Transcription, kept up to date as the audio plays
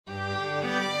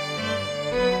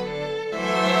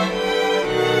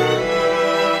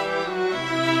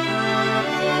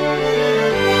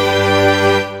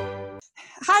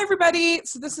everybody.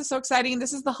 So this is so exciting.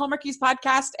 This is the Hallmarkies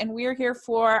podcast, and we're here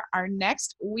for our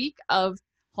next week of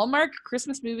Hallmark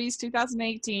Christmas movies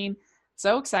 2018.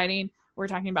 So exciting. We're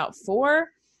talking about 4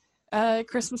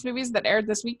 Christmas movies that aired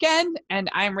this weekend, and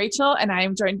I'm Rachel, and I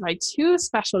am joined by 2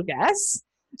 special guests.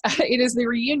 It is the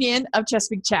reunion of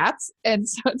Chesapeake Chats, and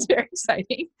so it's very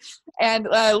exciting. And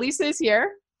Lisa is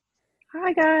here.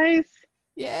 Hi, guys.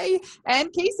 Yay.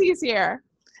 And Casey is here.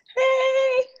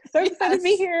 Hey, so excited to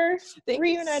be here. Thank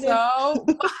Reunited. you so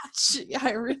much.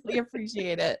 I really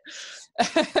appreciate it.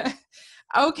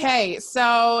 Okay,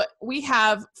 so we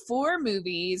have 4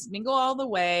 movies: Mingle All the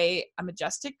Way, A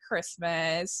Majestic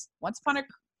Christmas, Once Upon a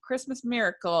Christmas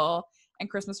Miracle, and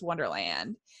Christmas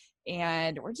Wonderland.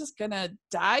 And we're just gonna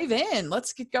dive in.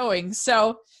 Let's get going.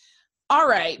 So, all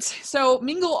right. So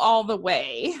Mingle All the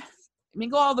Way.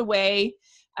 Mingle All the Way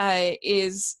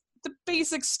is the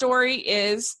basic story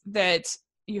is that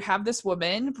you have this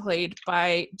woman played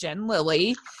by Jen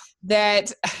Lilly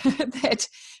that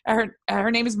her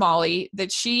name is Molly,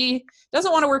 that she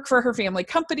doesn't want to work for her family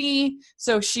company,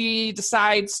 so she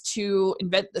decides to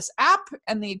invent this app,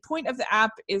 and the point of the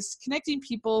app is connecting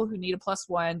people who need a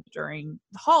 +1 during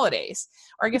the holidays,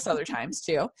 or I guess other times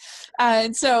too.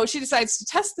 And so she decides to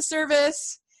test the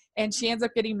service, and she ends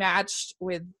up getting matched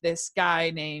with this guy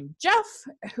named Jeff,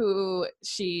 who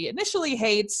she initially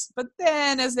hates, but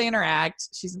then as they interact,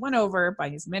 she's won over by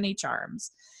his many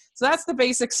charms. So that's the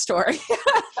basic story.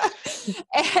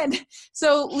 And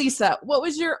so, Lisa, what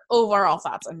was your overall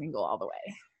thoughts on Mingle All the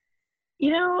Way?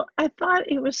 You know, I thought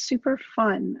it was super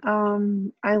fun.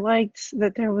 I liked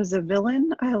that there was a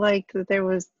villain. I liked that there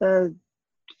was the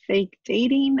fake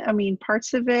dating. I mean,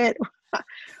 parts of it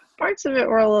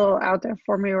were a little out there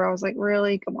for me where I was like,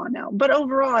 really? Come on now. But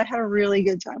overall, I had a really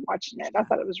good time watching it. I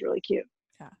thought it was really cute.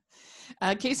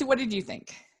 Yeah. Casey, what did you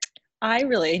think? I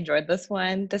really enjoyed this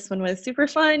one. This one was super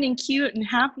fun and cute and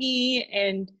happy,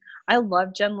 and I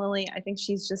love Jen Lilly. I think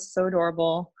she's just so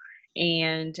adorable,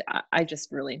 and I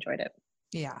just really enjoyed it.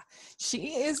 Yeah,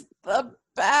 she is the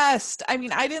best. I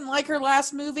mean, I didn't like her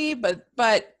last movie, but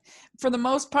for the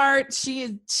most part,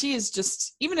 she is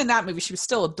just, even in that movie, she was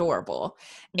still adorable.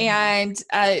 Mm-hmm.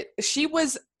 And she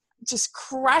was just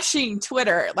crushing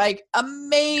Twitter, like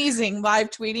amazing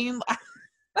live tweeting.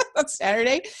 On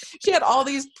Saturday, she had all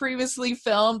these previously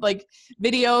filmed like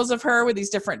videos of her with these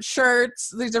different shirts,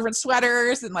 these different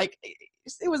sweaters, and like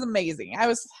it was amazing. I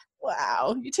was,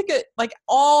 wow, you took it like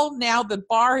all, now the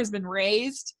bar has been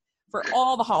raised for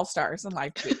all the Hall stars in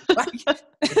live tweet. Like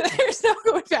there's no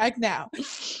going back now.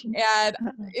 And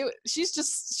she's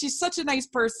such a nice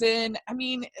person. I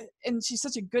mean, and she's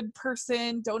such a good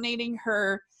person, donating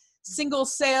her single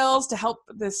sales to help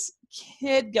this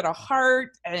kid get a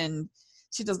heart, and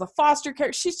she does the foster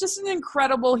care. She's just an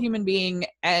incredible human being,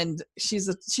 and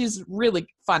she's really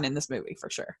fun in this movie for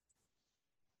sure.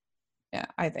 Yeah,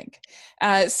 I think.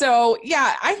 So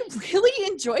yeah, I really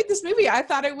enjoyed this movie. I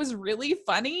thought it was really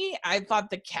funny. I thought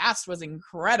the cast was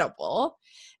incredible,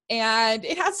 and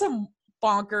it had some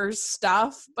bonkers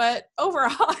stuff, but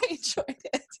overall I enjoyed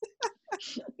it.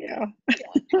 Yeah,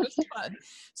 it was fun.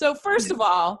 So first of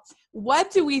all,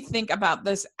 what do we think about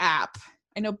this app?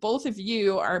 I know both of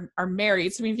you are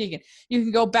married, so maybe you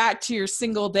can go back to your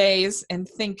single days and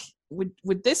think,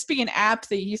 would this be an app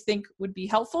that you think would be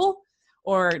helpful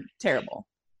or terrible?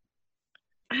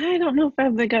 I don't know if I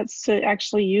have the guts to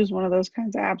actually use one of those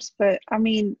kinds of apps, but I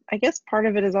mean, I guess part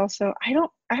of it is also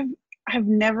I've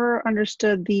never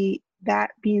understood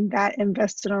that being that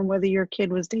invested on whether your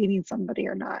kid was dating somebody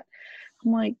or not.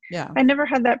 I'm like, yeah, I never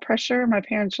had that pressure. My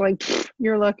parents were like,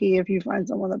 you're lucky if you find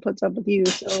someone that puts up with you.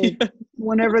 So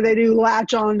whenever they do,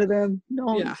 latch on to them.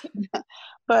 Don't. Yeah.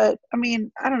 But I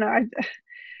mean, I don't know.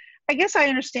 I guess I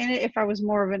understand it if I was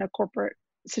more of in a corporate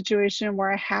situation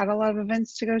where I had a lot of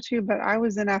events to go to, but I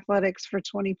was in athletics for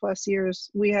 20 plus years.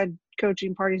 We had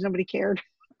coaching parties. Nobody cared.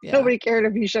 Yeah. Nobody cared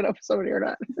if you shut up with somebody or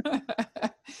not.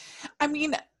 I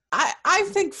mean, I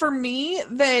think for me,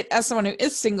 that as someone who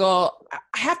is single,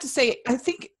 I have to say, I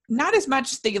think not as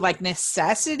much the like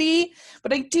necessity,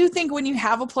 but I do think when you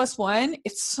have a +1,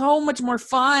 it's so much more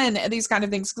fun and these kind of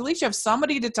things. At least you have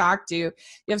somebody to talk to. You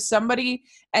have somebody,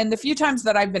 and the few times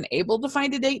that I've been able to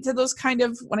find a date to those kind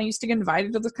of, when I used to get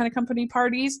invited to those kind of company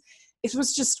parties, it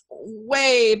was just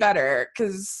way better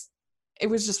because it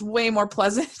was just way more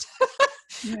pleasant.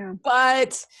 Yeah.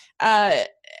 But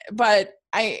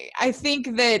I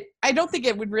think that I don't think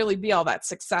it would really be all that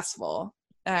successful.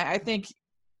 I think,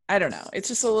 I don't know. It's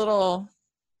just a little,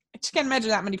 I just can't imagine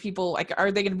that many people, like, are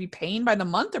they going to be paying by the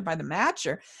month or by the match?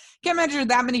 Or can't imagine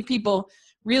that many people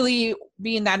really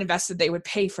being that invested they would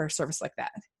pay for a service like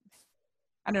that.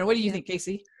 I don't know. What do you think,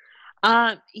 Casey?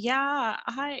 Yeah,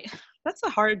 that's a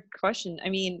hard question. I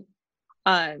mean,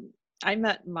 I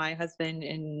met my husband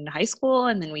in high school,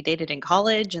 and then we dated in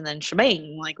college, and then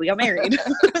shebang, like we got married.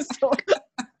 So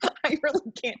I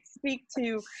really can't speak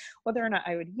to whether or not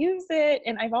I would use it.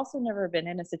 And I've also never been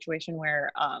in a situation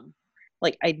where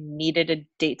like I needed a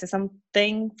date to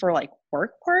something for like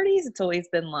work parties. It's always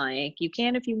been like, you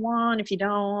can if you want, if you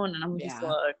don't. And I'm just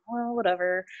Yeah. like, well,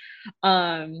 whatever.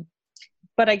 Um,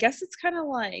 but I guess it's kind of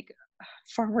like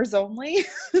farmers only,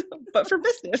 but for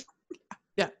business.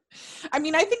 Yeah. I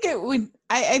mean, I think it would,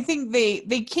 I think they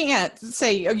can't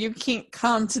say, oh, you can't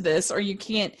come to this, or you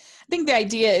can't. I think the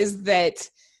idea is that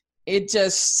it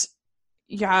just,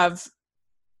 you have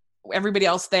everybody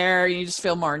else there, you just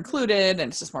feel more included, and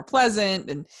it's just more pleasant,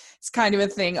 and it's kind of a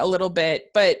thing a little bit.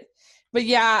 But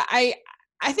yeah, I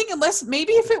think unless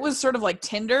maybe if it was sort of like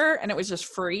Tinder and it was just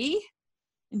free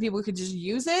and people could just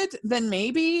use it, then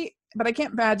maybe, but I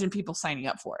can't imagine people signing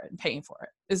up for it and paying for it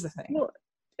is the thing. Well,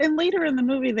 and later in the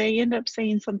movie, they end up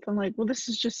saying something like, well, this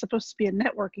is just supposed to be a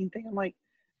networking thing. I'm like,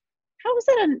 how is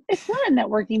that? It's not a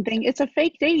networking thing. It's a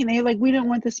fake dating. They like, we don't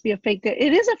want this to be a fake date.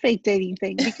 It is a fake dating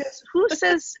thing, because who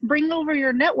says bring over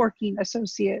your networking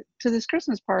associate to this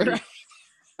Christmas party?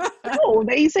 No,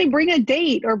 they say bring a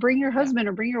date, or bring your husband,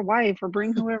 or bring your wife, or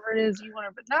bring whoever it is you want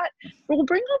to, but not, well,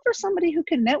 bring over somebody who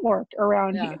can network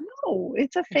around Yeah. here. No,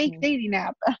 it's a fake dating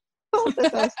app.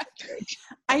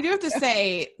 I do have to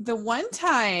say, the one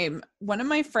time one of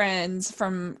my friends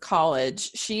from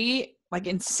college, she like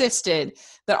insisted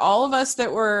that all of us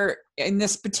that were in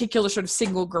this particular sort of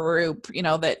single group, you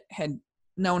know, that had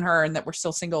known her and that were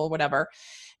still single or whatever,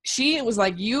 she was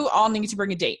like, you all need to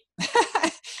bring a date.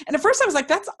 And at first I was like,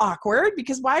 that's awkward,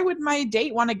 because why would my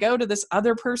date want to go to this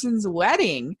other person's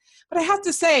wedding? But I have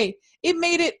to say, it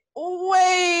made it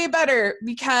way better,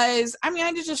 because I mean,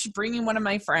 I was just bringing one of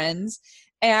my friends,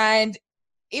 and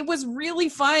it was really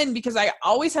fun because I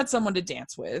always had someone to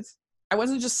dance with. I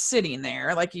wasn't just sitting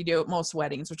there like you do at most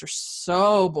weddings, which are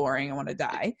so boring. I want to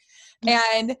die.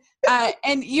 And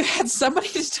you had somebody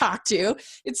to talk to,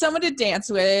 it's someone to dance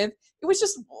with. It was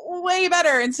just way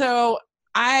better. And so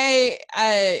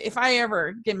if I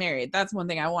ever get married, that's one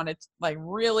thing I wanted to like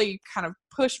really kind of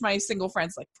push my single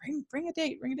friends, like bring a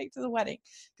date to the wedding,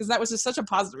 because that was just such a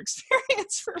positive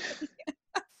experience for me.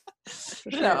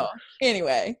 For sure. So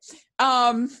anyway,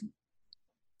 so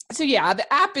yeah,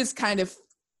 the app is kind of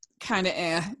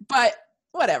but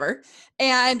whatever.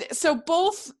 And so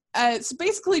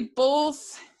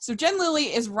so Jen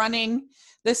Lilly is running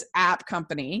this app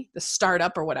company, the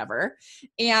startup or whatever.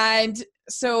 And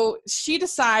so she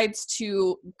decides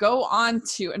to go on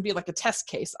to and be like a test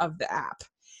case of the app.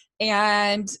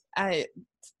 And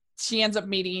she ends up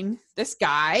meeting this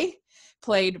guy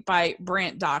played by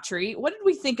Brant Daughtry. What did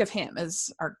we think of him as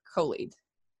our co-lead?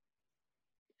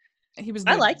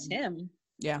 I liked him.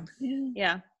 Yeah.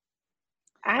 Yeah.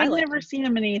 I've never seen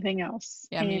him in anything else.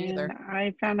 Yeah, me neither.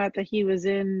 I found out that he was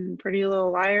in Pretty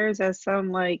Little Liars as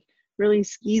some like really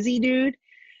skeezy dude.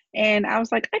 And I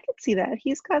was like, I could see that.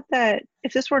 He's got that.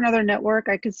 If this were another network,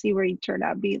 I could see where he turned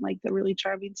out being like the really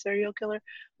charming serial killer.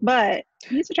 But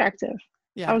he's attractive.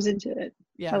 Yeah. I was into it.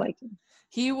 Yeah. I liked him.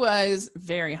 He was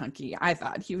very hunky. I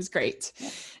thought he was great.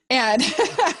 Yeah. And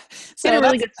so he had a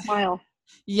really good smile.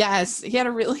 Yes, he had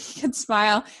a really good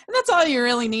smile. And that's all you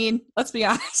really need, let's be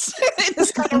honest, in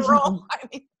this kind of role. I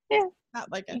mean, yeah,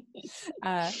 not like it.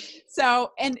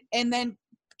 So, and then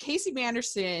Casey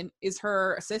Manderson is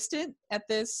her assistant at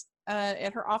this,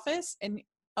 at her office. And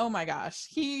oh my gosh,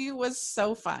 he was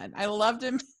so fun. I loved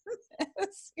him.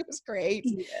 He was great.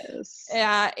 Yes.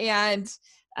 And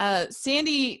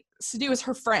Sandy Sidhu is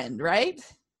her friend, right?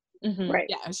 Mm-hmm. Right.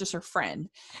 Yeah, it was just her friend.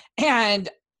 And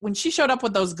when she showed up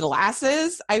with those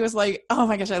glasses, I was like, oh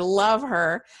my gosh, I love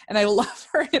her. And I love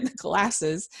her in the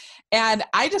glasses. And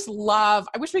I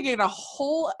wish we could get a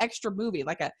whole extra movie,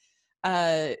 like a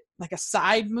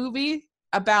side movie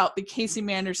about the Casey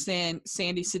Manderson,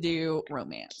 Sandy Sidhu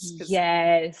romance.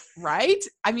 Yes. Right?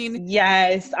 I mean.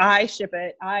 Yes, I ship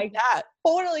it. I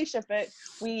totally ship it.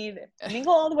 We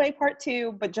Mingle All the Way Part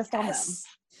 2, but just on them.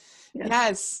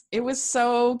 Yes, it was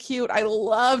so cute. I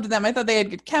loved them. I thought they had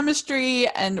good chemistry,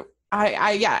 and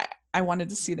I wanted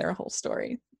to see their whole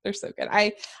story. They're so good.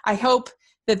 I hope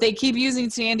that they keep using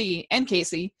Sandy and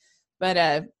Casey, but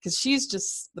because she's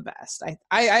just the best.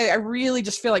 I really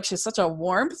just feel like she has such a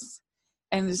warmth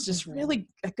and is just really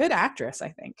a good actress, I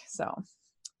think. So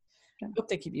I hope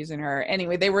they keep using her.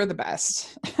 Anyway, they were the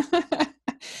best.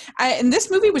 And this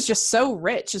movie was just so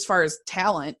rich as far as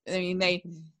talent. I mean,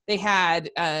 they had,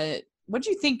 what do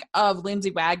you think of Lindsay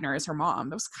Wagner as her mom?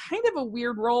 That was kind of a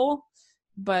weird role,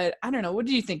 but I don't know. What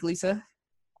do you think, Lisa?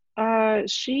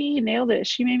 She nailed it.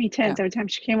 She made me tense every time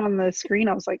she came on the screen.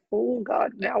 I was like, oh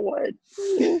God, now what?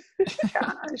 Ooh.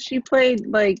 Yeah, she played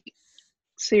like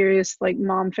serious like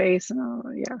mom face, and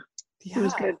yeah, it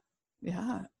was good.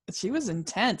 Yeah, she was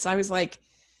intense. I was like,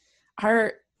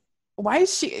 why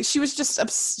is she was just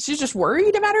she's just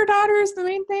worried about her daughter is the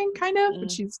main thing, kind of,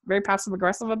 but she's very passive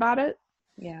aggressive about it.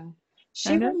 Yeah,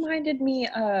 she reminded me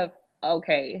of,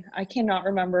 okay, I cannot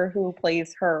remember who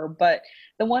plays her, but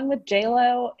the one with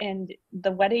J-Lo and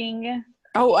the wedding.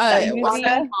 What's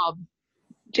that called?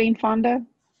 Jane Fonda.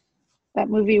 That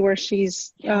movie where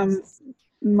she's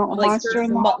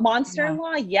monster-in-law.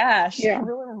 Monster-in-law. Yeah, she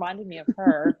really reminded me of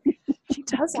her. She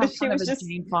does have kind of a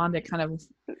Jane Fonda kind of,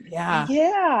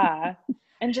 yeah,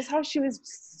 and just how she was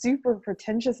super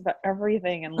pretentious about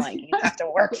everything and like, you have to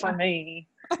work for me.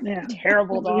 Yeah,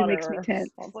 terrible daughter. Makes me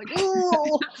tense. I was like,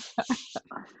 ooh.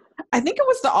 I think it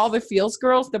was the All the Feels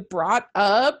girls that brought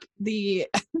up the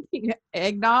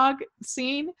eggnog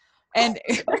scene, and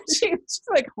she's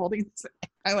like holding this,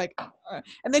 and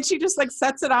then she just like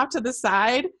sets it off to the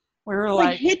side. We're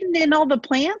like hidden in all the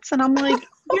plants, and I'm like,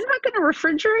 you're not going to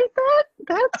refrigerate that?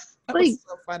 That's that like was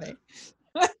so funny.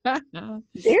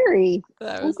 Dairy.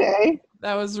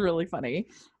 That was really funny.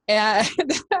 And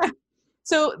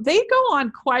so they go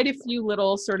on quite a few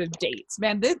little sort of dates,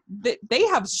 man. They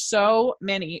have so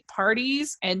many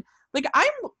parties, and like I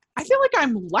feel like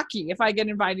I'm lucky if I get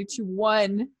invited to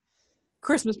one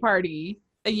Christmas party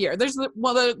a year. There's the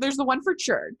one for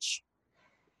church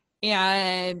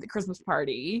and the Christmas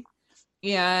party,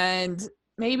 and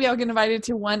maybe I'll get invited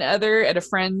to one other at a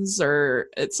friend's, or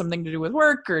it's something to do with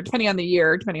work, or depending on the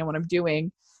year, depending on what I'm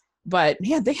doing. But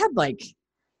man, they had like,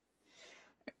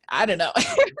 I don't know.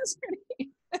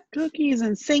 Cookies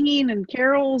and singing and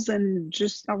carols, and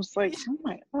just I was like, oh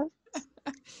my God,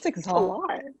 it's a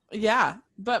lot. Yeah,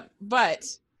 but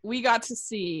we got to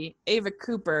see Ava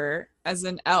Cooper as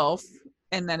an elf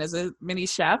and then as a mini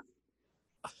chef,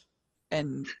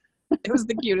 and it was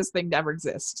the cutest thing to ever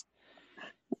exist.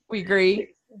 We agree.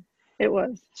 It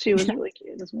was. She was really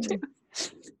cute in this movie.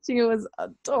 She was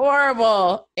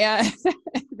adorable, and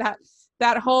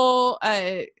that whole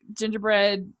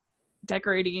gingerbread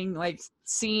decorating like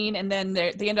scene, and then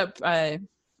they end up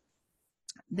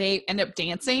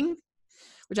dancing,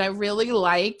 which I really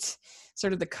liked,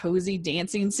 sort of the cozy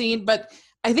dancing scene. But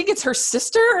I think it's her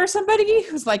sister or somebody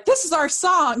who's like, this is our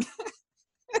song.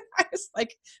 I was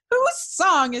like, whose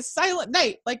song is Silent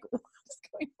Night? Like, what's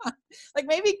going on? Like,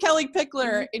 maybe Kelly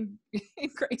Pickler in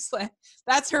Graceland,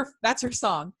 that's her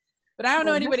song, but I don't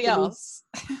know anybody else.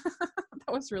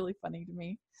 That was really funny to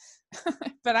me.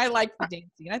 But I liked the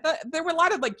dancing. I thought there were a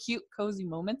lot of like cute, cozy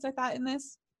moments, I thought, in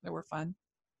this that were fun.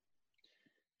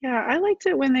 Yeah, I liked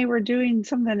it when they were doing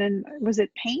something, and was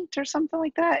it paint or something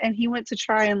like that? And he went to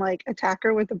try and like attack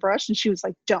her with the brush, and she was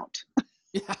like, don't.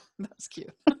 Yeah, that's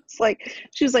cute. It's like,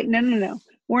 she was like, no.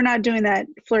 We're not doing that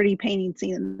flirty painting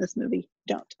scene in this movie.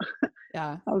 Don't.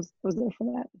 Yeah. I was there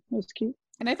for that. It was cute.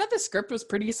 And I thought the script was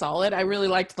pretty solid. I really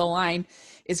liked the line,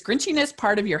 is Grinchiness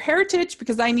part of your heritage?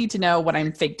 Because I need to know what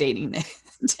I'm fake dating.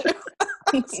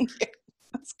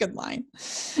 That's a good line,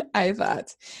 I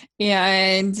thought.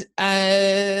 And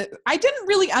I didn't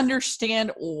really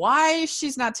understand why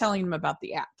she's not telling him about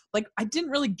the app. Like, I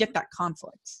didn't really get that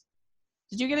conflict.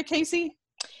 Did you get it, Casey?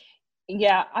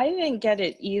 Yeah, I didn't get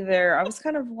it either. I was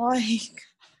kind of like,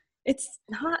 it's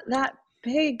not that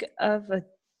big of a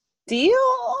deal.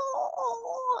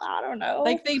 I don't know.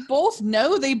 Like, they both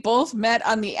know they both met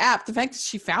on the app. The fact that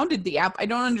she founded the app, I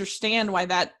don't understand why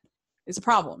that is a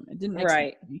problem. It didn't make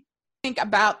sense to me. Think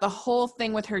about the whole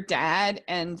thing with her dad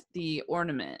and the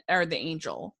ornament, or the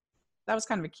angel. That was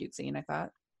kind of a cute scene, I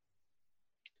thought.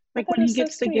 Like when he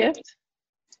gets the gift?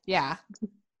 Yeah.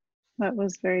 That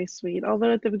was very sweet.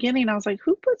 Although at the beginning I was like,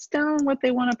 who puts down what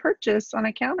they want to purchase on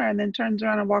a counter and then turns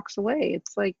around and walks away?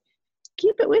 It's like,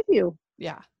 keep it with you.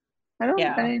 Yeah. I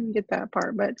didn't get that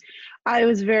part, but I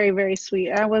was very, very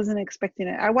sweet. I wasn't expecting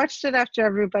it. I watched it after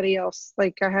everybody else.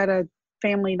 Like, I had a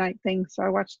family night thing, so I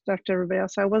watched it after everybody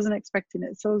else. I wasn't expecting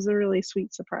it, so it was a really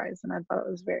sweet surprise, and I thought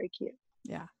it was very cute.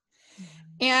 Yeah.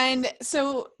 And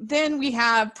so then we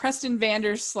have Preston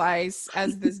Vanderslice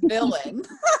as this villain.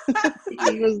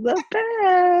 He was the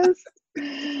best.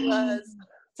 He was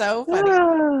so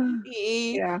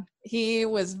funny. He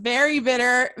was very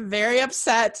bitter, very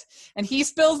upset, and he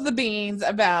spills the beans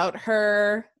about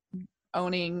her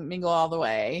owning Mingle All the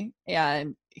Way.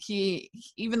 And he,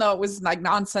 even though it was like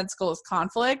nonsensical as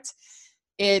conflict,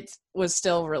 it was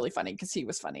still really funny because he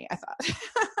was funny, I thought.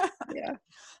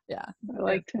 Yeah. I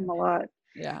liked him a lot.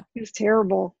 Yeah. He was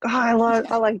terrible. God, I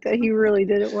like that. He really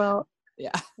did it well.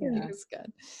 Yeah. He was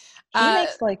good. He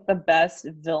makes like the best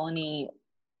villainy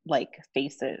like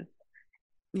faces.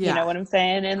 Yeah. You know what I'm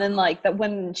saying? And then like that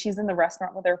when she's in the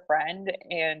restaurant with her friend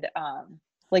and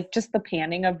like just the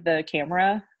panning of the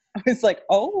camera, I was like,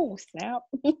 oh snap.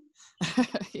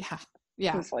 Yeah.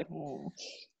 Yeah. It was like, oh.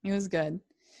 It was good.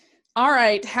 All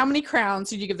right. How many crowns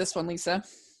did you give this one, Lisa?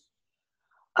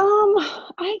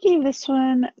 I gave this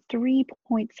one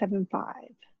 3.75.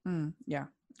 Yeah.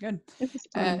 Good. It was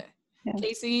fun. Yeah.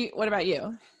 Casey, what about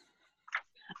you?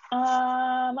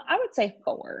 I would say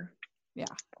 4. Yeah.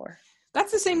 4.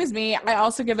 That's the same as me. I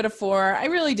also give it a 4. I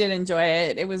really did enjoy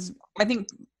it. It was, I think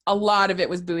a lot of it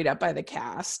was buoyed up by the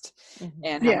cast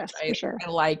and how much I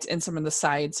liked and some of the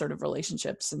side sort of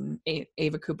relationships and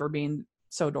Ava Cooper being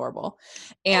so adorable.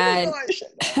 And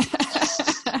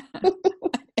yeah,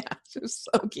 she was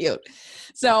so cute.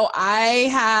 So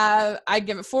I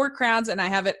give it 4 crowns and I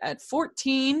have it at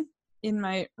 14 in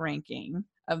my ranking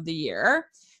of the year.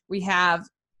 We have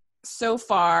so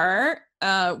far,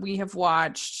 we have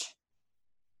watched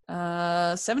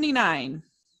 79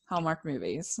 Hallmark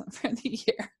movies for the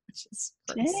year, which is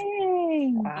crazy.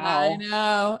 Dang. Wow. I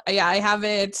know. Yeah, I have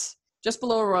it just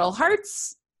below Royal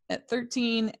Hearts at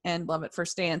 13 and Love at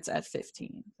First Dance at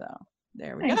 15. So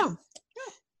there we go.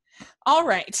 All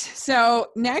right.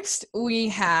 So next we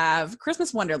have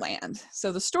Christmas Wonderland.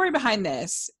 So the story behind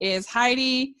this is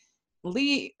Heidi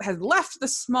Lee has left the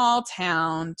small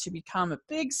town to become a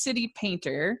big city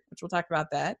painter, which we'll talk about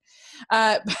that.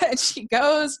 But she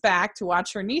goes back to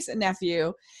watch her niece and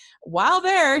nephew. While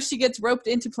there, she gets roped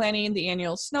into planning the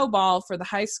annual snowball for the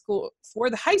high school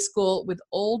with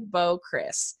old beau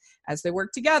Chris. As they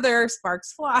work together,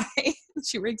 sparks fly.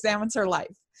 She reexamines her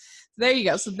life. There you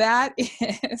go. So that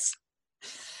is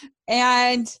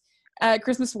and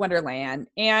Christmas Wonderland.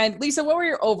 And Lisa, what were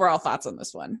your overall thoughts on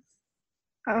this one?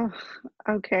 Oh,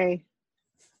 okay.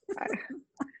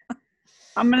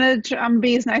 I'm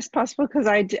be as nice as possible because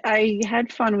I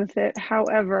had fun with it.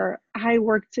 However, I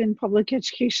worked in public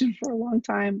education for a long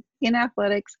time in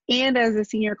athletics and as a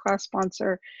senior class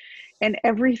sponsor, and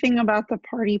everything about the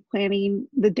party planning,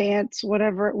 the dance,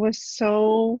 whatever, it was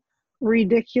so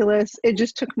ridiculous. It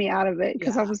just took me out of it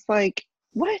because I was like,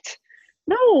 what?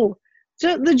 No.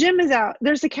 So the gym is out.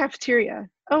 There's a cafeteria.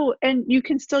 Oh, and you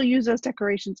can still use those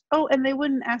decorations. Oh, and they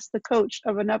wouldn't ask the coach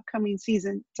of an upcoming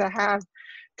season to have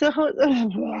to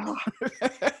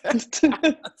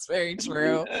That's very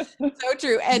true. So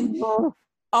true. And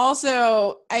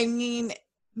also, I mean,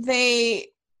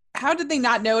 how did they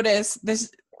not notice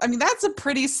this? I mean, that's a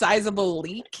pretty sizable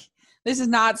leak. This is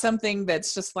not something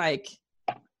that's just like,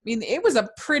 I mean, it was a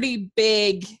pretty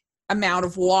big amount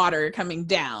of water coming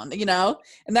down,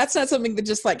 and that's not something that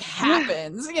just like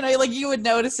happens, like you would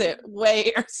notice it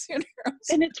way sooner.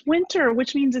 And it's winter,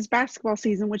 which means it's basketball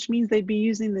season, which means they'd be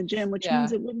using the gym, which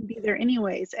means it wouldn't be there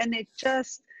anyways. And it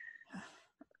just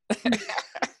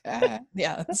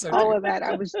all of that,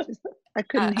 I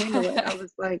couldn't handle it. I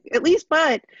was like, at least,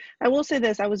 but I will say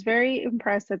this, I was very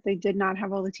impressed that they did not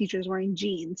have all the teachers wearing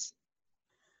jeans.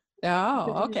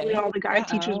 Oh, okay. All the guy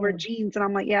teachers wear jeans, and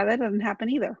I'm like, yeah, that doesn't happen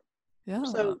either. Yeah.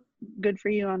 So good for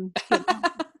you on.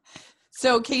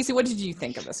 So Casey, what did you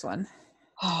think of this one?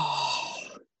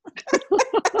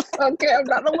 Okay, I'm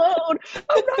not alone.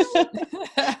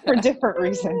 For different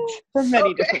reasons. For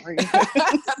many different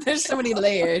reasons. There's so many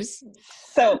layers.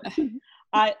 So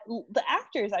the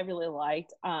actors I really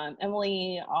liked.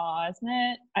 Emily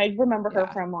Osment. I remember her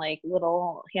from like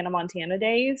little Hannah Montana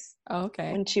days. Oh,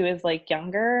 okay. When she was like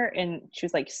younger and she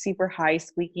was like super high,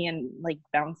 squeaky, and like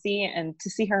bouncy. And to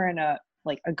see her in a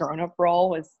grown-up role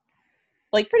was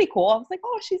like pretty cool. I was like,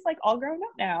 oh, she's like all grown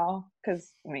up now.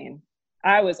 Because I mean,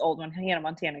 I was old when Hannah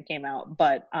Montana came out,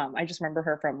 but I just remember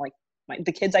her from like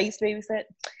the kids I used to babysit.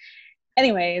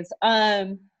 Anyways,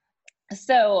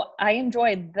 so I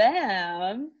enjoyed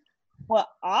them. What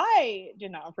I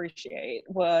did not appreciate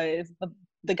was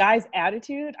the guy's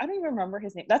attitude. I don't even remember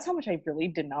his name. That's how much I really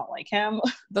did not like him.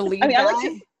 The lead guy? I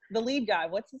liked the lead guy.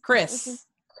 What's his name?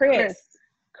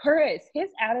 Chris. His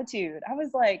attitude. I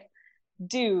was like,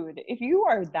 dude, if you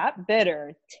are that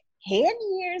bitter 10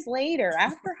 years later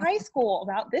after high school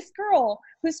about this girl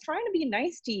who's trying to be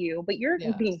nice to you, but you're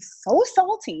being so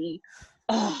salty.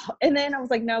 And then I was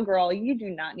like, no, girl, you do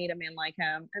not need a man like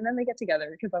him. And then they get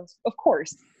together because of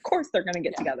course they're going to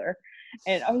get together.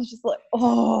 And I was just like,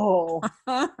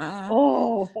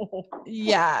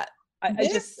 yeah.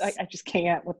 I just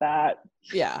can't with that.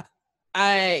 Yeah.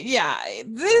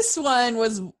 This one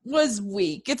was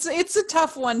weak. It's a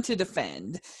tough one to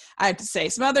defend. I have to say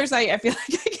some others I feel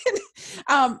like I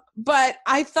can, but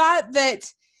I thought that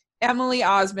Emily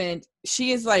Osment,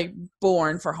 she is like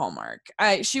born for Hallmark.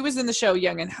 She was in the show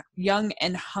Young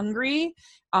and Hungry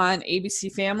on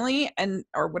ABC Family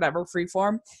or whatever,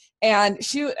 Freeform, and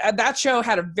that show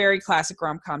had a very classic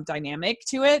rom-com dynamic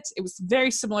to it. It was very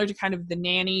similar to kind of The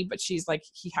Nanny, but she's like,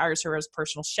 he hires her as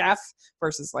personal chef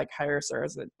versus like hires her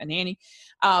as a nanny,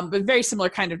 but very similar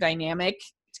kind of dynamic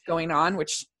going on,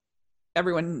 which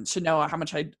everyone should know how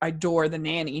much I adore The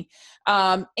Nanny.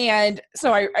 And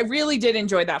so I really did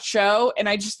enjoy that show. And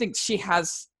I just think she's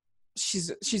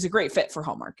a great fit for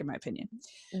Hallmark, in my opinion.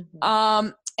 Mm-hmm.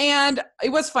 And it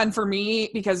was fun for me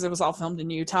because it was all filmed in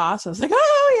Utah. So I was like,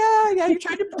 oh yeah, you're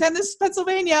trying to pretend this is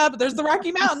Pennsylvania, but there's the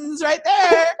Rocky Mountains right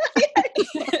there.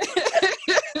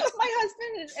 My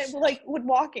husband like would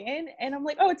walk in and I'm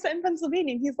like, oh, it's in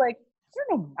Pennsylvania. And he's like, there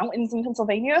are no mountains in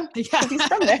Pennsylvania. Yeah. He's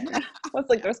from there. I was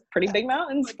like, there's pretty big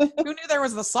mountains. Like, who knew there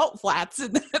was the salt flats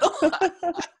in the middle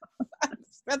of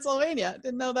Pennsylvania?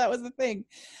 Didn't know that was a thing.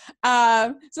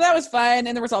 So that was fun.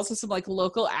 And there was also some like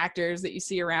local actors that you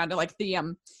see around, like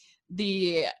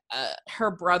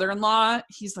her brother-in-law,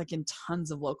 he's like in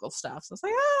tons of local stuff. So it's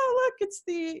like, oh, look, it's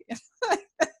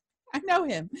I know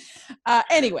him.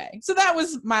 Anyway, so that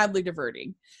was mildly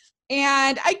diverting.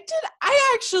 And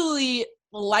I actually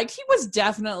liked, he was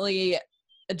definitely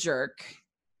a jerk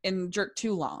and jerk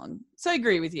too long. So I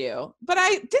agree with you. But I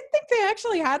did think they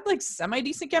actually had like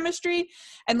semi-decent chemistry,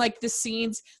 and like the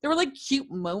scenes, there were like cute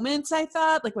moments, I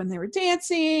thought, like when they were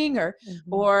dancing or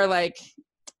like,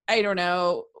 I don't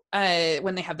know,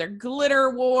 when they had their glitter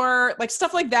war, like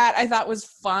stuff like that, I thought was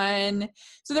fun.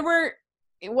 So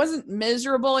it wasn't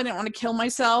miserable. I didn't want to kill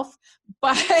myself,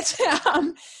 but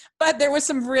there was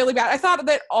some really bad. I thought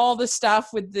that all the stuff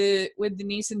with the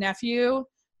niece and nephew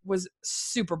was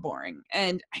super boring,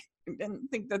 and I didn't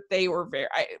think that they were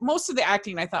most of the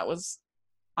acting I thought was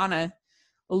on a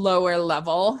lower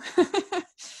level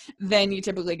than you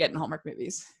typically get in Hallmark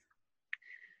movies.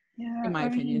 Yeah, in my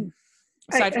opinion.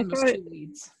 Aside from those two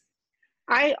leads.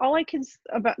 All I can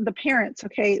about the parents.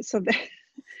 Okay, so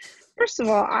first of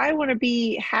all, I want to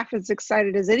be half as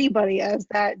excited as anybody as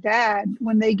that dad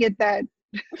when they get that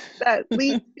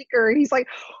lead speaker. He's like,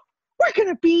 we're going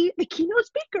to be the keynote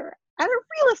speaker at a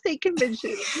real estate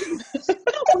convention.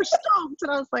 We're stoked.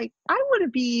 And I was like, I want to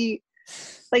be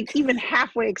like even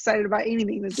halfway excited about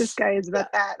anything that this guy is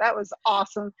about that. That was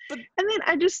awesome. And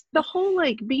then the whole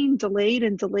like being delayed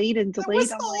and delayed and delayed.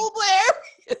 It was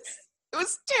hilarious. It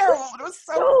was terrible. It was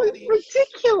so funny.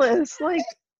 Ridiculous. Like,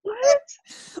 what?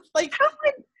 Like, how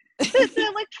the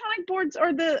electronic boards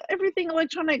or the everything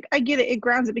electronic, I get it. It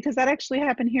grounds it because that actually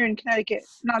happened here in Connecticut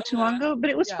not too long ago, but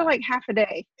it was for like half a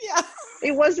day. Yeah.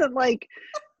 It wasn't like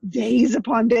days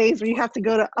upon days where you have to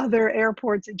go to other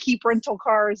airports and keep rental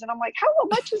cars. And I'm like, how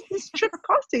much is this trip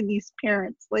costing these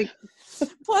parents? Like,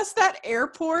 plus that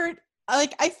airport,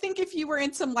 like, I think if you were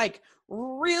in some like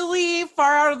really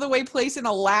far out of the way place in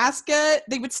Alaska,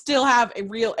 they would still have a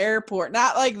real airport,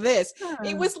 not like this.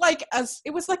 It was like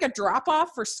a drop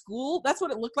off for school. That's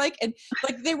what it looked like. And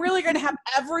like, they really going to have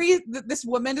this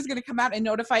woman is going to come out and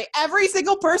notify every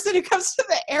single person who comes to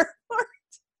the airport.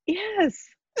 Yes.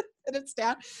 And it's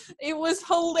down. It was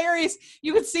hilarious.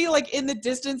 You could see like in the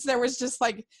distance there was just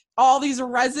like all these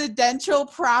residential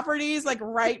properties like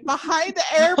right behind the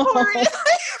airport. I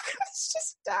was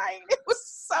just dying. It was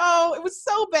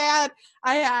so bad.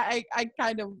 I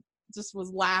kind of just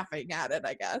was laughing at it,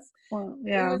 I guess. Well,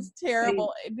 yeah. It was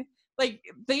terrible. Like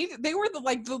they were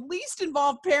the least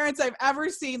involved parents I've ever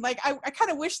seen. Like I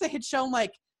kind of wish they had shown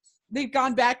like they'd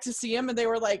gone back to see him and they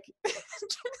were like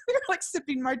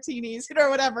sipping martinis, or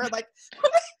whatever, like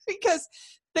because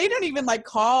they don't even like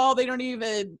call, they don't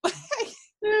even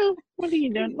no, what are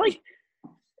you doing? Like,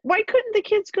 why couldn't the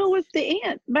kids go with the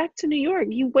aunt back to New York?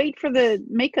 You wait for the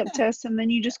makeup test and then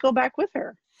you just go back with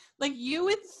her. Like, you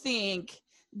would think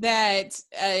that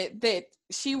that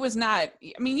she was not,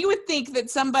 I mean, you would think that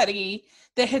somebody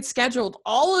that had scheduled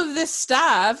all of this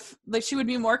stuff, like, she would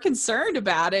be more concerned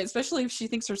about it, especially if she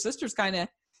thinks her sister's kind of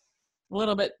a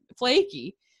little bit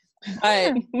flaky.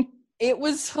 But it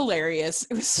was hilarious.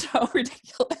 It was so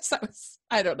ridiculous.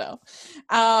 I don't know.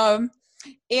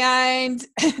 And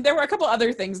there were a couple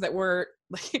other things that were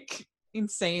like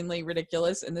insanely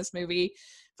ridiculous in this movie.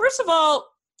 First of all,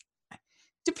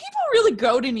 do people really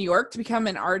go to New York to become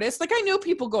an artist? Like, I know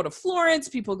people go to Florence,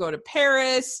 people go to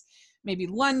Paris, maybe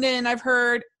London, I've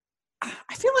heard.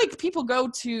 I feel like people go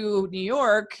to New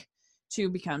York to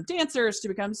become dancers, to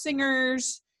become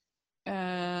singers,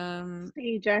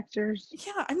 stage actors.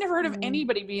 Yeah, I've never heard of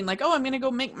anybody being like, oh, I'm gonna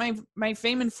go make my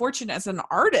fame and fortune as an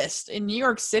artist in New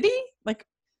York City. Like,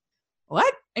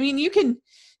 what? I mean, you can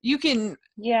you can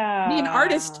Yeah. be an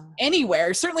artist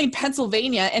anywhere, certainly in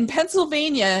Pennsylvania. And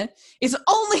Pennsylvania is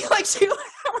only like 2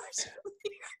 hours from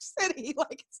New York City.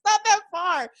 Like, it's not that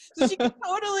far. So she could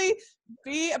totally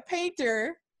be a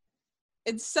painter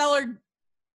and sell her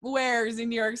wares in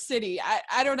New York City.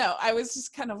 I don't know. I was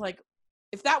just kind of like,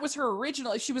 if that was her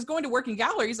original, if she was going to work in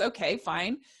galleries, okay,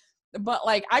 fine. But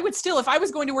like, I would still, if I was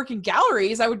going to work in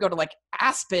galleries, I would go to like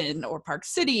Aspen or Park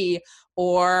City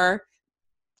or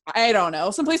I don't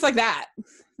know, someplace like that.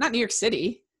 Not New York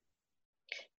City.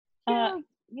 Yeah.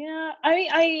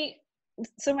 I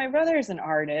so my brother is an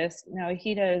artist. Now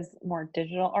he does more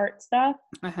digital art stuff.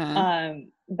 Uh-huh.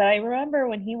 But I remember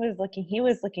when he was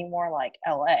looking more like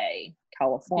LA,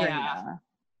 California,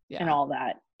 and all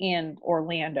that, and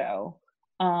Orlando.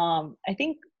 I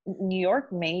think New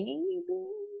York maybe,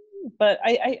 but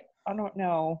I don't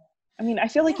know. I mean, I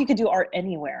feel like you could do art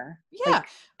anywhere. Yeah. Like,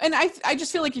 And I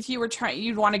just feel like if you were trying,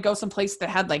 you'd want to go someplace that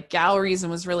had like galleries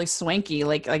and was really swanky,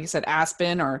 like you said,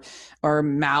 Aspen or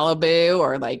Malibu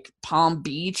or like Palm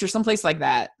Beach or someplace like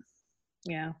that.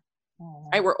 yeah.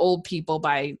 Right, where old people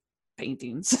buy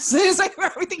paintings. It's like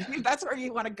everything, that's where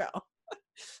you want to go.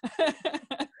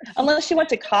 Unless you went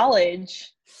to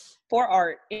college for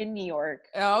art in New York.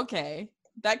 Okay.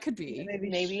 That could be.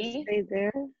 Maybe. Stay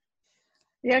there.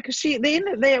 Yeah, because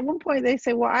they at one point they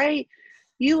say, well,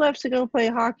 you left to go play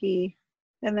hockey,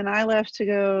 and then I left to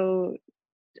go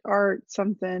art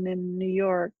something in New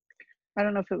York. I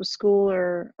don't know if it was school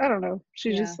or I don't know.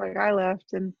 She's just like, I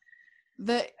left. And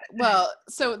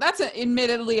so that's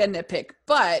admittedly a nitpick,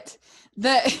 but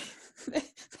what do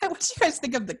you guys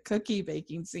think of the cookie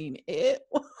baking scene? It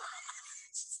was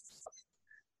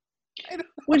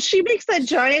when she makes that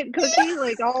giant cookie,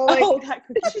 like all like, that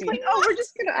cookie she's like, oh, we're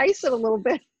just gonna ice it a little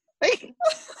bit. Like,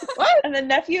 what? And the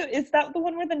nephew, is that the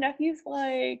one where the nephew's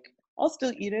like, I'll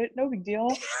still eat it, no big deal?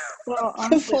 Well,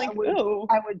 honestly, like,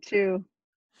 I would too.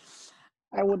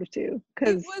 I would have too.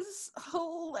 It was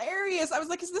hilarious. I was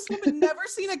like, has this woman never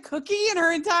seen a cookie in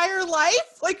her entire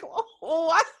life? Like,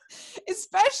 what?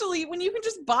 Especially when you can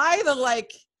just buy the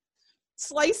like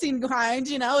slicing kind,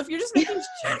 if you're just making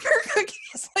sugar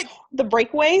cookies, like the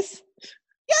breakaways.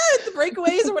 Yeah, the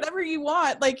breakaways or whatever you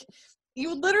want. Like,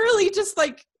 you literally just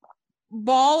like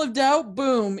ball of dough,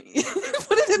 boom,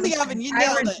 put it in the oven. You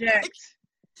nailed it.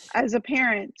 As a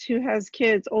parent who has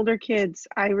kids, older kids,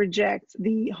 I reject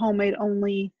the homemade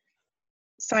only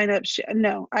sign up.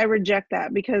 No, I reject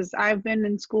that because I've been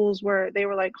in schools where they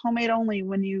were like homemade only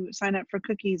when you sign up for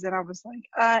cookies. And I was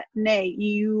like, nay,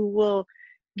 you will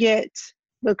get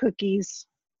the cookies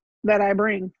that I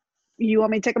bring. You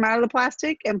want me to take them out of the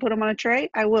plastic and put them on a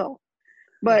tray? I will.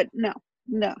 But no,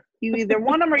 you either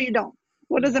want them or you don't.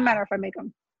 What does it matter if I make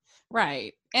them?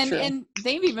 Right. And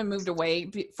they've even moved away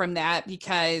from that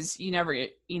because you never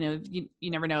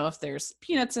know if there's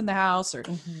peanuts in the house or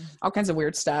all kinds of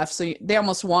weird stuff. So they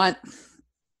almost want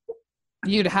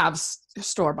you to have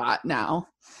store-bought now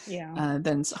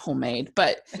than homemade.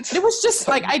 But it was just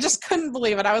like, I just couldn't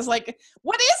believe it. I was like,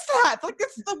 what is that? Like,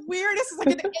 it's the weirdest. It's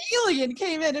like an alien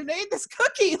came in and made this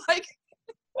cookie. Like,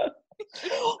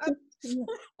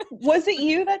 was it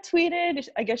you that tweeted,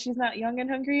 I guess she's not young and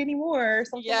hungry anymore or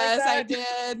something like that? Yes, I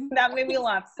did. That made me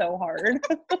laugh so hard.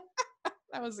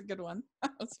 That was a good one.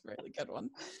 That was a really good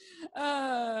one.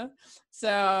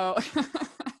 So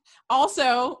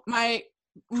also my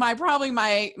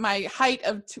height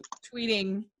of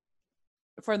tweeting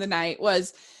for the night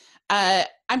was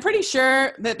I'm pretty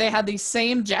sure that they had the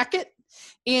same jacket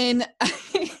in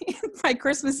my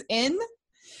Christmas Inn.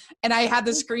 And I had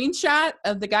the screenshot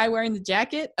of the guy wearing the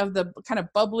jacket, of the kind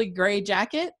of bubbly gray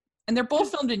jacket. And they're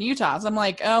both filmed in Utah. So I'm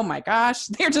like, oh my gosh,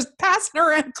 they're just passing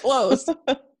around clothes.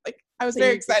 Like, I was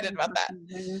very excited about that.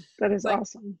 That is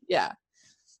awesome. Yeah.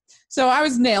 So I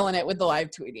was nailing it with the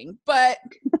live tweeting, but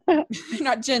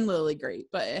not generally great,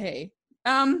 but hey.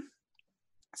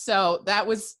 So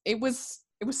it was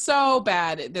so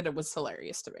bad that it was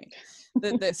hilarious to me.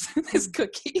 This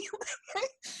cookie.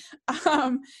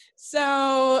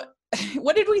 So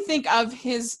what did we think of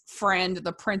his friend,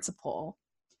 the principal?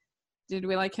 Did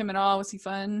we like him at all? Was he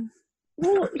fun?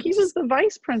 Well, he was the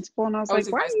vice principal, and I was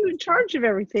like, why are you in charge of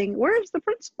everything? Where's the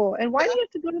principal? And why do you have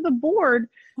to go to the board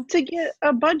to get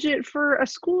a budget for a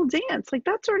school dance? Like,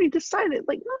 that's already decided.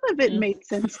 Like, none of it made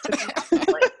sense to me.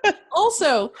 Like,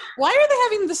 also, why are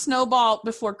they having the snowball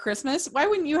before Christmas? Why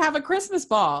wouldn't you have a Christmas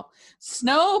ball?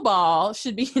 Snowball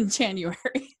should be in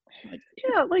January.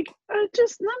 Yeah, like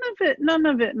just none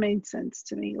of it made sense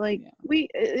to me. Like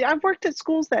I've worked at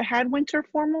schools that had winter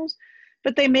formals,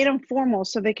 but they made them formal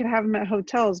so they could have them at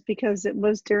hotels because it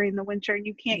was during the winter and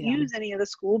you can't Yeah. use any of the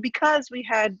school because we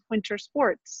had winter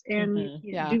sports and you can't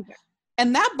Yeah. do that.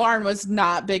 And that barn was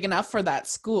not big enough for that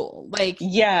school. Like,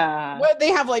 Yeah. what, they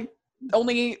have like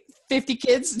only 50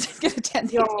 kids to attend.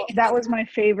 the Y'all, that was my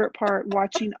favorite part,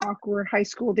 watching awkward high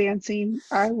school dancing.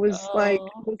 I was like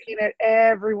Oh. looking at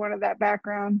every one of that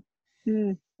background.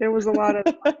 There was a lot of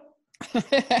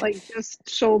like just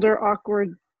shoulder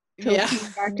awkward tilting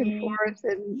back and forth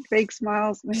and fake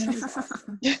smiles. Man,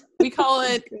 We call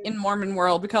it, in Mormon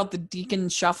world, we call it the deacon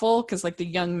shuffle, because like the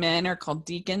young men are called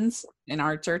deacons in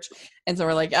our church, and so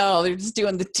we're like, oh, they're just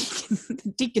doing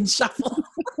the deacon shuffle.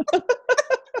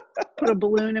 put a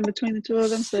balloon in between the two of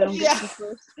them so they don't get too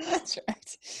close. That's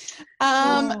right.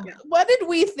 What did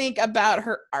we think about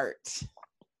her art?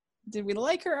 Did we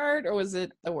like her art, or was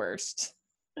it the worst?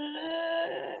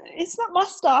 It's not my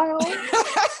style.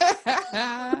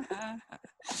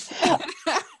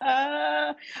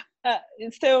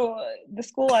 So the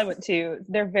school I went to,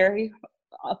 they're very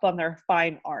up on their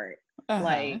fine art.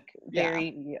 Like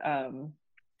very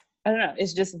I don't know,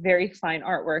 it's just very fine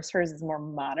art, whereas hers is more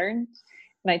modern,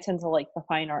 and I tend to like the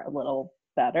fine art a little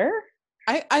better.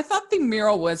 I thought the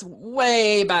mural was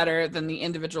way better than the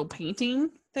individual painting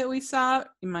that we saw,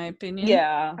 in my opinion.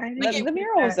 Yeah, the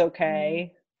mural was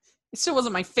okay. It still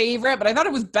wasn't my favorite, but I thought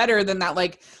it was better than that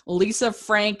like Lisa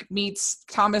Frank meets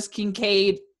Thomas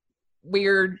Kincaid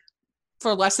weird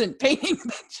fluorescent painting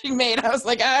that she made. I was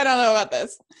like, I don't know about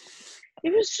this.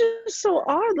 It was just so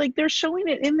odd. Like they're showing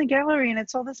it in the gallery and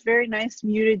it's all this very nice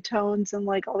muted tones and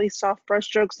like all these soft brush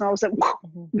strokes, and all of a sudden, wow,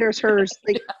 there's hers,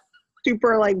 like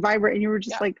super like vibrant, and you were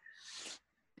just like,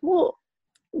 well,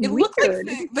 it weird. looked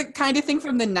like the kind of thing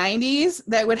from the 90s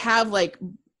that would have like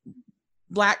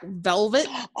black velvet.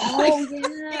 Oh, like, yeah.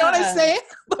 You know what I'm saying?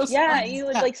 You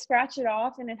would like scratch it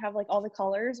off and it'd have like all the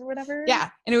colors or whatever. Yeah,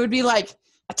 and it would be like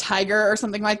a tiger or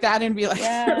something like that, and it'd be like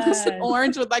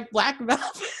orange with like black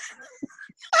velvet.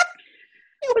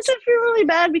 Which I feel really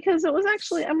bad because it was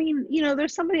actually, I mean, you know,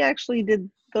 there's somebody actually did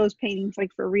those paintings like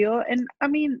for real, and I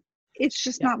mean, it's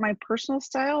just not my personal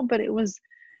style, but it was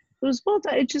well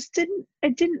done. It just didn't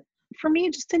for me,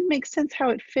 it just didn't make sense how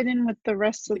it fit in with the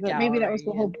rest of the maybe that was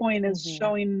the whole point, is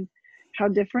showing how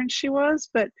different she was.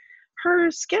 But her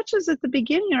sketches at the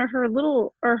beginning, or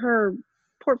her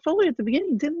portfolio at the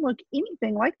beginning, didn't look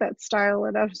anything like that style.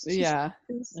 And I was just,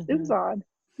 it was odd.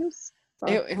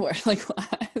 It really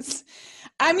was.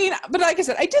 I mean, but like I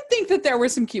said, I did think that there were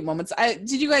some cute moments.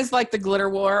 Did you guys like the glitter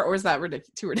war, or was that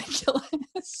too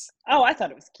ridiculous? Oh, I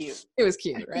thought it was cute. It was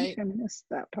cute, right? I missed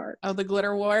that part. Oh, the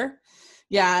glitter war.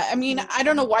 Yeah, I mean, I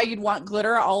don't know why you'd want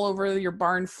glitter all over your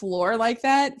barn floor like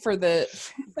that. For the,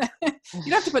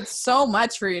 you'd have to put so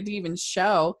much for it to even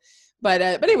show. But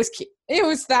it was cute.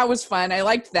 That was fun. I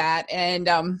liked that, and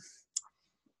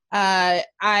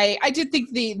I did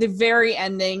think the very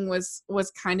ending was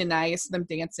kind of nice, them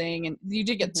dancing, and you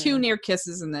did get two near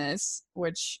kisses in this,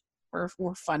 which were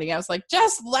funny. I was like,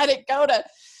 just let it go to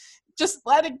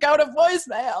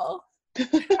voicemail.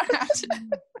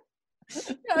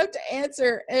 You have to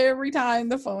answer every time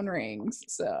the phone rings.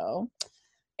 So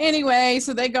anyway,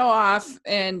 so they go off,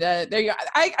 and there you go.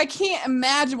 I can't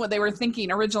imagine what they were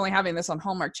thinking originally having this on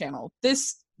Hallmark Channel.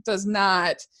 This did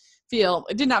not feel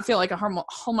like a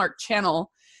Hallmark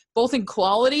Channel, both in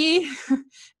quality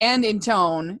and in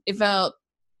tone. It felt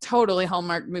totally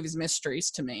Hallmark Movies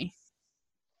Mysteries to me.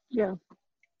 Yeah.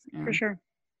 For sure.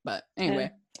 But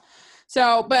anyway,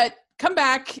 so, but come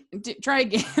back, try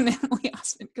again, Emily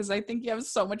Osment, because I think you have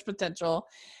so much potential,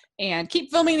 and keep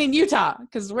filming in Utah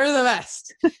because we're the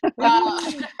best.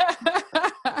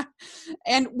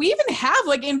 And we even have,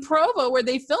 like, in Provo where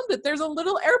they filmed it, there's a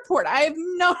little airport. I have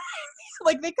no idea.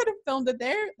 Like, they could have filmed it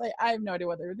there. Like, I have no idea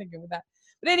what they were thinking with that.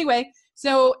 But anyway,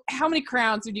 so how many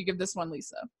crowns would you give this one,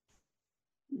 Lisa?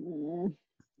 I'm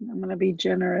going to be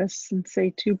generous and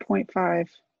say 2.5.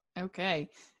 Okay.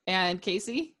 And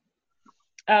Casey?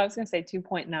 I was going to say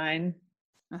 2.9.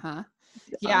 Uh-huh.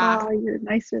 Yeah. Oh, you're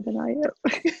nicer than I am.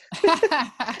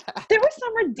 There were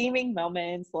some redeeming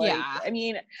moments. Like, I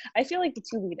mean, I feel like the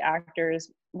two lead actors,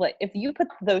 like, if you put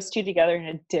those two together in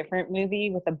a different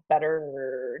movie with a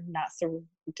better, not so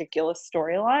ridiculous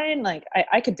storyline, like,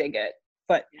 I could dig it.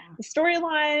 But the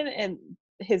storyline and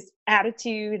his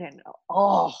attitude and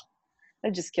I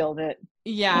just killed it.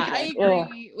 Yeah, I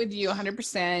agree with you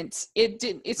 100%.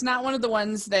 It's not one of the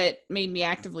ones that made me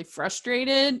actively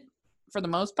frustrated for the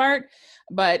most part,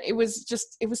 but it was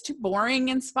too boring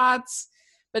in spots,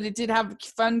 but it did have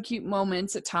fun, cute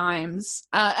moments at times.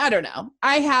 I don't know.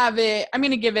 I'm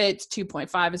going to give it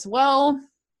 2.5 as well.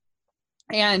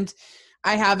 And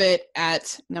I have it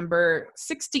at number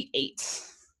 68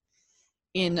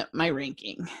 in my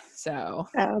ranking. So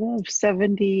Out of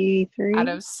 73? out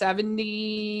of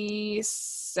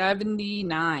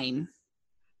 79.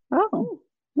 Oh,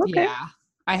 okay. Yeah.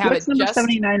 I have What's it number just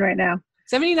 79 right now?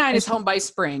 79 is Home by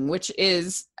Spring, which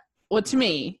is what to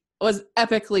me was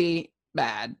epically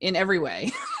bad in every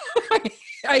way. I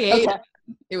hate it.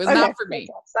 It was not for me.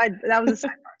 That was a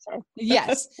sidebar. So.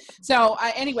 Yes. So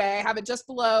anyway, I have it just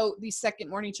below the second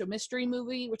morning show mystery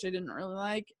movie, which I didn't really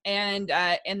like, and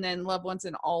then Loved Ones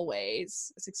and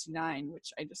Always 69,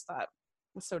 which I just thought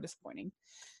was so disappointing.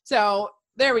 So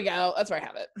there we go. That's where I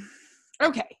have it.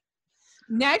 Okay.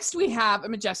 Next, we have A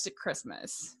Majestic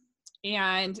Christmas,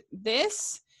 and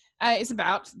this is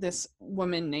about this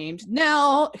woman named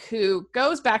Nell who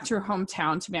goes back to her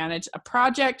hometown to manage a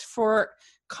project for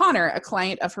Connor, a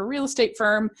client of her real estate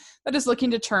firm that is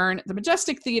looking to turn the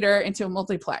Majestic Theater into a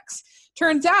multiplex.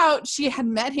 Turns out she had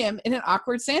met him in an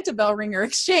awkward Santa bell ringer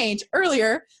exchange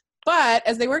earlier, but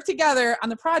as they work together on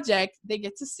the project, they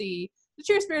get to see the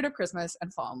true spirit of Christmas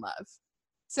and fall in love.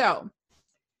 So,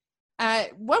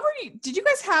 did you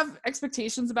guys have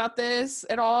expectations about this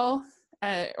at all,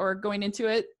 or going into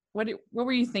it? What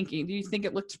were you thinking? Do you think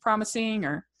it looked promising,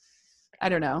 or I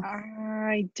don't know?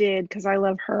 I did, because I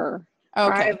love her.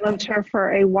 Okay. I've loved her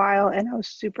for a while, and I was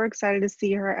super excited to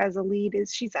see her as a lead.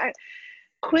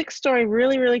 Quick story,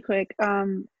 really, really quick.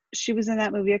 She was in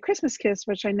that movie, A Christmas Kiss,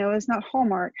 which I know is not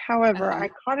Hallmark. However, I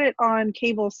caught it on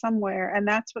cable somewhere, and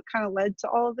that's what kind of led to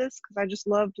all of this, because I just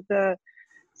loved the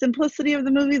simplicity of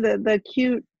the movie, the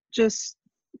cute, just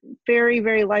very,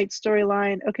 very light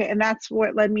storyline. Okay, and that's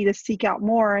what led me to seek out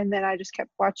more, and then I just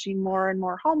kept watching more and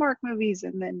more Hallmark movies,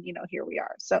 and then here we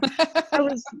are. So I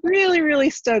was really, really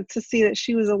stoked to see that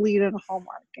she was a lead in a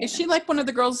Hallmark. Is she like one of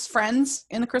the girls' friends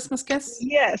in A Christmas Kiss?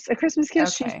 Yes, A Christmas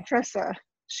Kiss. Okay. She's Tressa.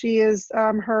 She is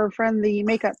her friend, the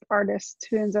makeup artist,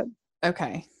 who ends up.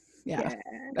 Okay. Yeah.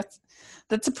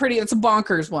 That's a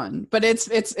bonkers one, but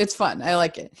it's fun. I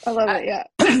like it. I love it.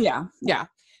 Yeah. Yeah.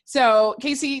 So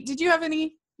Casey, did you have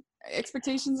any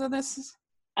expectations of this?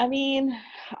 I mean,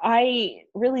 I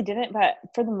really didn't, but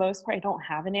for the most part, I don't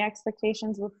have any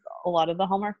expectations with a lot of the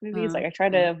Hallmark movies. Like I try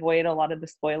to avoid a lot of the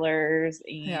spoilers,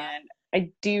 and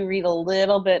I do read a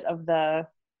little bit of the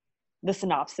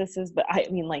synopsises, but I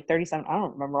mean, like 37, I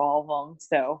don't remember all of them.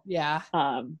 So yeah,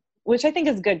 which I think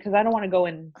is good, because I don't want to go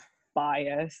in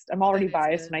biased. I'm already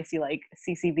biased when I see like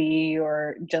CCB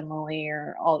or Jen Lilly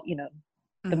or all,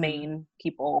 the main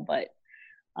people, but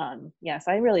yes,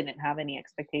 I really didn't have any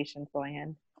expectations going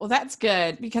in. Well, that's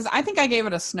good, because I think I gave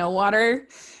it a snow water.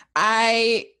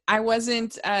 I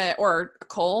wasn't or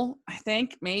Cole, I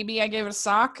think maybe I gave it a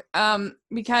sock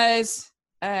because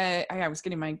I was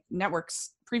getting my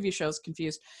network's preview shows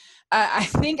confused. I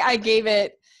think I gave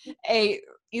it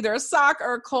either a sock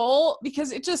or a Cole,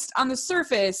 because it just, on the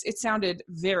surface, it sounded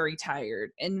very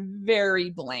tired and very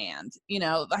bland.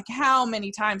 Like how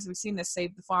many times we've seen this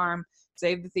Save the Farm,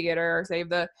 Save the Theater,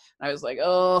 I was like,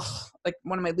 oh, like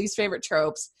one of my least favorite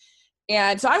tropes.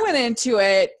 And so I went into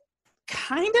it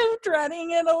kind of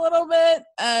dreading it a little bit,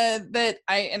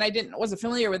 wasn't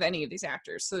familiar with any of these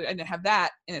actors, so I didn't have that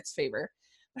in its favor.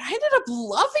 But I ended up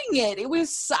loving it. It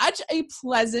was such a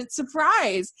pleasant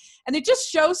surprise. And it just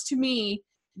shows to me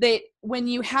that when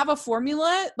you have a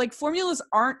formula, like formulas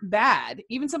aren't bad.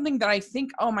 Even something that I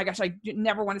think, oh my gosh, I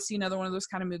never want to see another one of those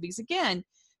kind of movies again.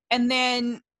 And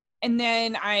then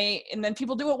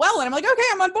people do it well, and I'm like, okay,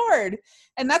 I'm on board.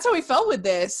 And that's how I felt with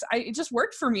this. It just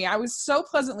worked for me. I was so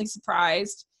pleasantly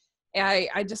surprised. And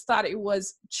I just thought it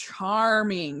was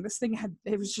charming.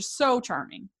 It was just so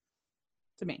charming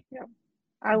to me. Yeah.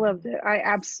 I loved it. I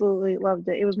absolutely loved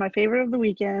it. It was my favorite of the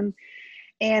weekend.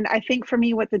 And I think for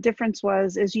me, what the difference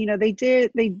was is,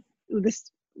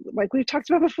 this, like we've talked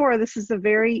about before, this is a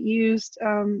very used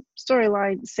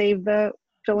storyline, save the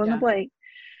fill in the blank.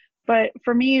 But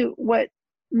for me, what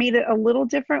made it a little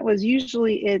different was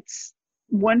usually it's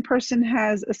one person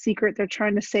has a secret they're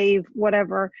trying to save,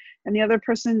 whatever, and the other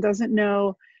person doesn't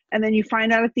know. And then you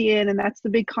find out at the end, and that's the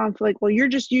big conflict. Well, you're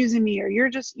just using me, or you're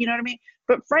just, you know what I mean?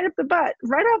 But right off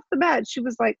the bat, she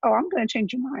was like, oh, I'm going to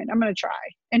change your mind. I'm going to try.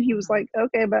 And he was like,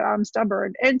 okay, but I'm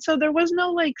stubborn. And so there was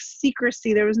no like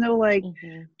secrecy. There was no like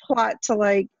plot to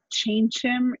like change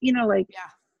him,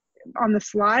 on the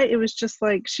sly. It was just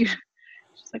like, she's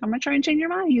like, I'm going to try and change your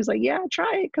mind. He was like, yeah,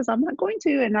 try it, because I'm not going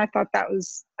to. And I thought that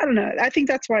was, I don't know. I think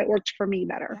that's why it worked for me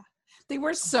better. They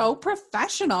were so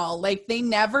professional. Like they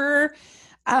never,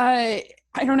 I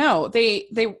don't know. They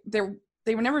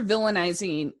they were never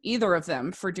villainizing either of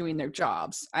them for doing their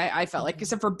jobs. I felt like,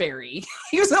 except for Barry.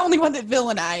 He was the only one that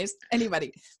villainized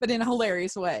anybody, but in a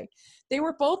hilarious way. They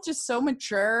were both just so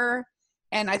mature,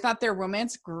 and I thought their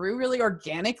romance grew really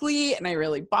organically, and I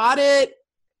really bought it.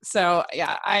 So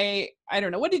yeah, I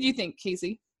don't know. What did you think,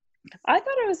 Casey? I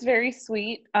thought it was very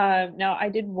sweet. Now I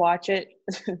did watch it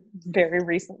very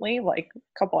recently, like a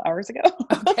couple hours ago.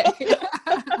 Okay.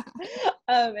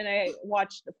 And I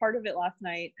watched a part of it last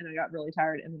night and I got really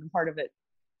tired, and then a part of it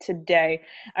today.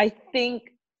 I think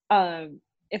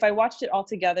if I watched it all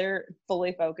together,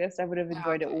 fully focused, I would have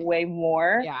enjoyed it way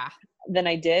more than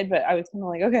I did, but I was kind of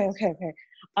like, okay.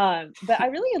 But I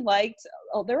really liked,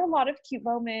 there were a lot of cute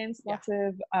moments, lots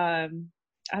of, I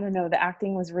don't know, the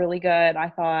acting was really good, I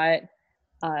thought.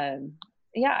 I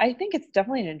think it's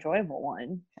definitely an enjoyable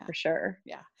one for sure.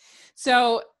 Yeah.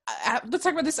 So let's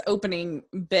talk about this opening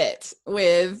bit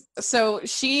so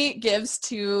she gives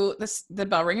to the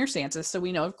bell ringer Santa. So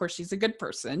we know, of course, she's a good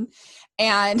person.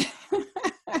 And,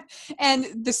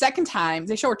 and the second time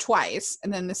they show her twice.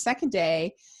 And then the second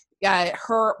day,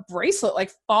 her bracelet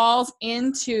like falls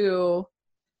into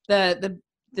the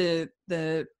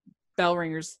bell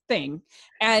ringers thing,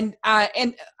 and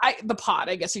the pot,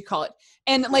 I guess you call it.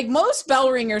 And like most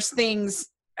bell ringers things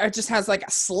just has like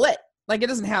a slit, like it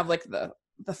doesn't have like the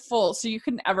full, so you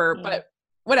couldn't ever, but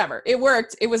whatever, it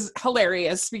worked. It was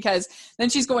hilarious because then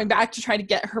she's going back to try to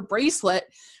get her bracelet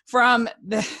from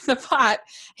the pot.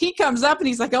 He comes up and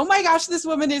he's like, oh my gosh, this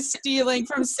woman is stealing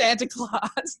from Santa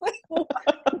Claus.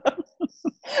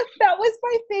 That was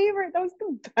my favorite. That was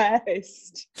the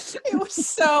best. It was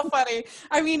so funny.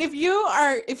 I mean,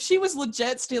 if she was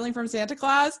legit stealing from Santa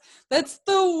Claus, that's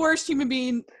the worst human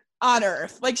being on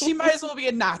earth. Like, she might as well be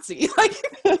a Nazi. Like,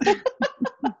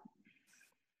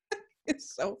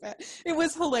 it's so bad. It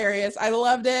was hilarious. I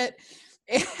loved it.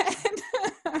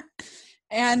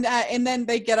 And then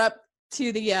they get up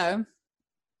to the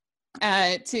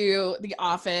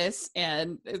office,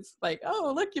 and it's like,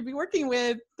 oh, look, you'll be working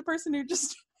with the person who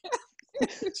just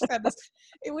had this.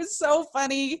 It was so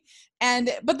funny.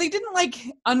 But they didn't like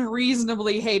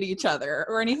unreasonably hate each other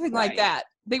or anything like that.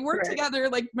 They worked together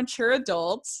like mature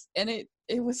adults, and it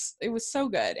was so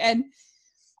good. And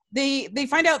they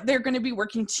find out they're going to be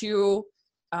working to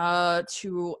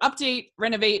update,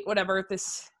 renovate, whatever,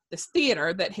 this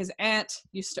theater that his aunt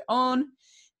used to own.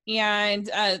 And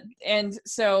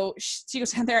so she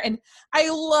goes down there, and I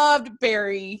loved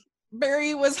Barry.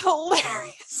 Barry was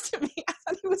hilarious to me. I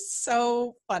thought he was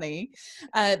so funny.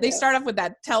 They start off with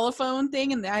that telephone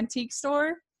thing in the antique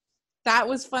store. That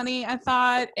was funny, I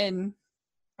thought. And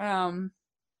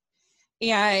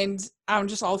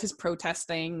just all of his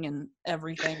protesting and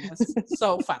everything was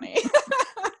so funny.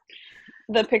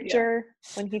 The picture,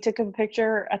 when he took a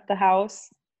picture at the house.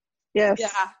 Yes. Yeah.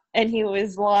 And he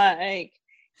was like,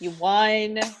 you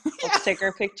won. Let's take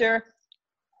our picture.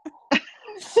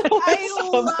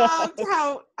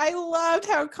 I loved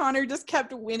how Connor just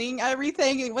kept winning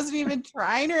everything. He wasn't even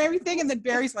trying or everything. And then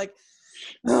Barry's like,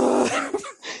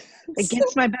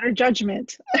 against my better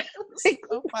judgment. It was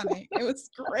so funny. It was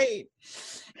great.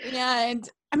 And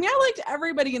I mean, I liked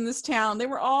everybody in this town. They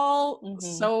were all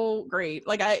so great.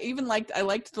 Like, I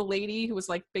liked the lady who was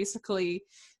like basically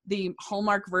the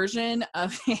Hallmark version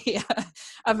of a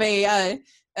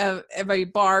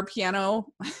bar piano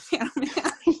man.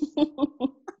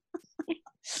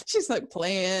 She's like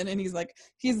playing, and he's like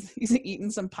he's eating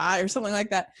some pie or something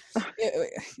like that.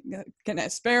 Can I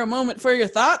spare a moment for your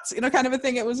thoughts? Kind of a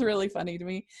thing. It was really funny to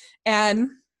me. And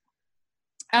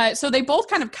so they both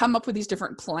kind of come up with these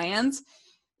different plans.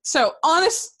 So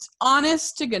honest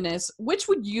to goodness, which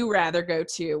would you rather go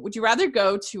to? Would you rather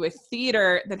go to a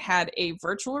theater that had a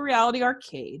virtual reality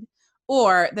arcade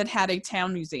or that had a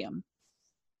town museum?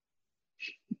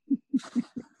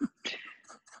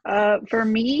 For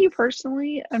me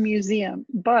personally, a museum,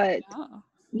 but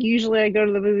usually I go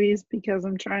to the movies because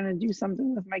I'm trying to do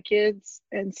something with my kids,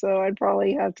 and so I'd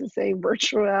probably have to say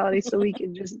virtual reality so we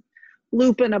can just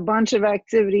loop in a bunch of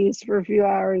activities for a few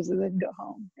hours and then go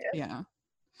home. Yeah.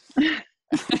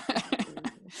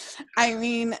 I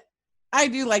mean, I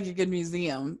do like a good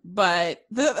museum, but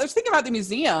the thing about the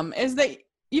museum is that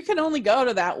you can only go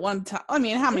to that one time. I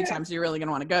mean, how many times are you really going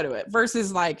to want to go to it?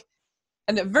 Versus like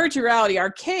a virtual reality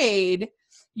arcade,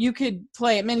 you could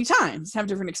play it many times, have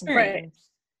different experiences. Right.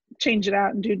 Change it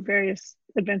out and do various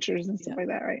adventures and stuff like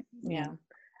that, right? Yeah.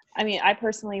 I mean, I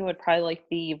personally would probably like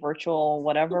the virtual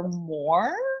whatever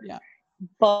more. Yeah.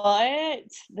 But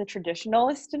the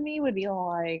traditionalist in me would be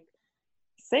like,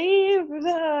 save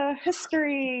the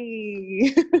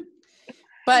history.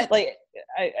 But like,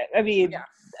 I mean,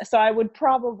 so I would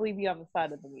probably be on the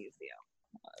side of the museum.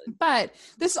 But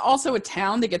this is also a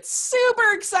town that gets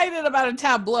super excited about a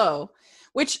tableau,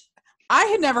 which I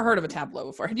had never heard of a tableau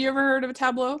before. Had you ever heard of a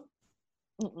tableau?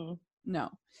 Mm-mm. No.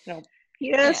 No.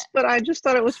 Yes, but I just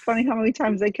thought it was funny how many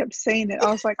times they kept saying it.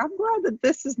 I was like, I'm glad that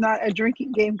this is not a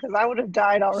drinking game because I would have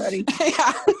died already.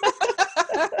 Yeah.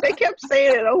 They kept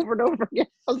saying it over and over again.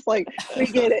 I was like, we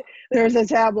get it. There's a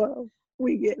tableau.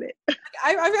 We get it.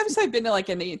 I've obviously been to like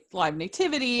a live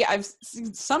nativity. I've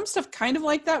seen some stuff kind of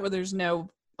like that where there's no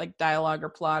like dialogue or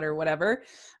plot or whatever.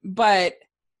 But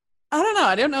I don't know.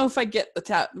 I don't know if I get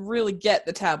really get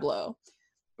the tableau.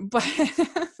 But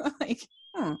like,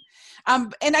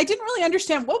 and I didn't really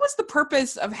understand what was the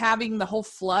purpose of having the whole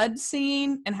flood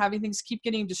scene and having things keep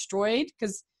getting destroyed,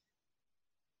 because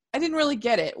I didn't really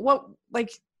get it. What,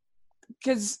 like,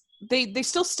 because they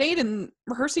still stayed in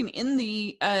rehearsing in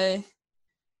the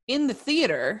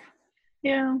theater.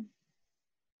 Yeah.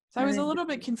 So I was a little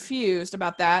bit confused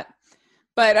about that.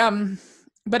 But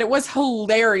it was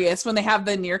hilarious when they have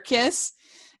the near kiss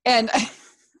and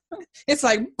it's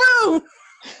like boom.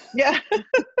 Yeah. It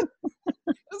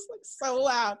was like so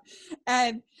loud.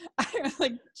 And I was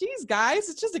like, geez, guys,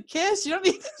 it's just a kiss. You don't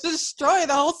need to destroy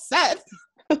the whole set.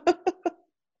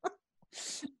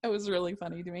 It was really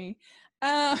funny to me.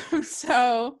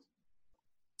 So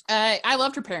I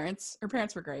loved her parents. Her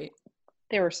parents were great.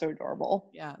 They were so adorable.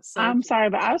 Yeah. So I'm sorry,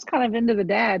 but I was kind of into the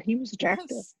dad. He was attractive.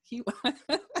 yes, he was.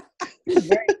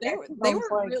 Very they attractive. they I was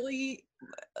were like, really,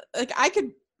 like, I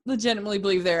could legitimately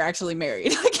believe they're actually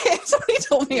married. Like, if somebody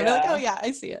told me, I'd be like, Yeah. oh yeah,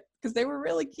 I see it, because they were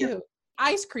really cute.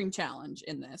 Ice cream challenge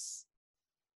in this.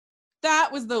 That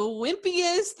was the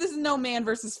wimpiest. This is no man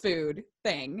versus food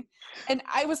thing, and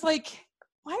I was like,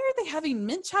 why are they having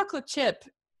mint chocolate chip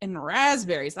and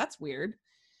raspberries? That's weird.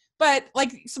 But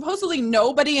like, supposedly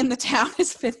nobody in the town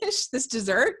has finished this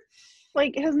dessert.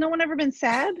 like, has no one ever been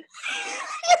sad?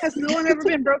 Has no one ever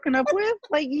been broken up with?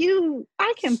 Like,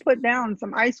 I can put down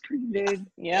some ice cream, dude.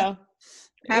 Yeah.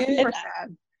 Happy Yeah. or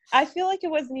sad? I feel like it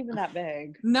wasn't even that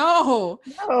big. No,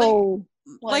 No.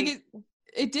 like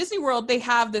at Disney World, they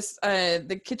have this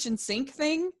the kitchen sink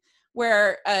thing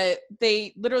where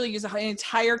they literally use an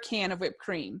entire can of whipped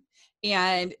cream,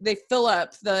 and they fill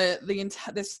up the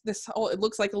entire this whole, it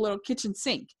looks like a little kitchen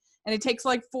sink, and it takes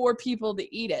like 4 people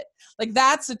to eat it. Like,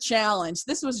 that's a challenge.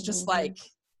 This was just like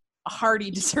a hearty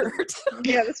dessert.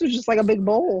 Yeah, this was just like a big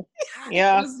bowl. It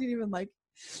Yeah. wasn't even like,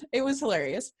 it was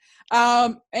hilarious.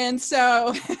 And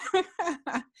so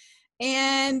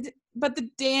but the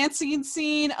dancing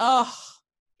scene, oh,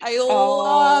 I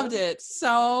loved it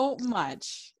so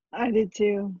much. I did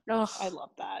too. Oh, I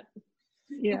love that.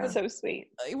 Yeah. It was so sweet.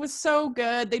 it was so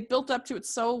good. They built up to it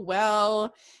so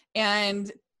well, and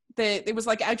it was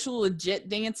like actual legit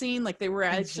dancing. Like, they were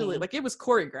actually like, it was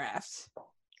choreographed.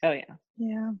 Oh yeah.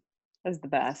 Yeah. That was the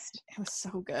best. It was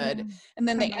so good. Yeah. And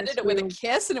then they Nice ended it with a move.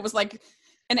 kiss, and it was like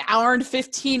an hour and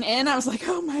 15 in. I was like,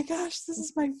 oh my gosh, this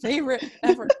is my favorite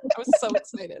ever. I was so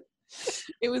excited.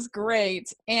 It was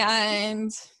great.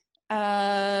 And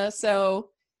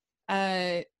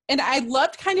and I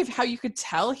loved kind of how you could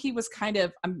tell he was kind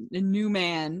of a new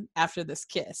man after this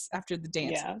kiss, after the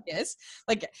dance kiss.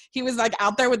 Like, he was like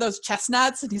out there with those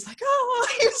chestnuts, and he's like, oh,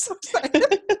 he was so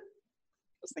excited. I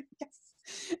was like,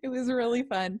 yes. It was really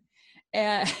fun.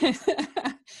 And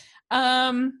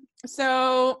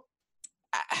so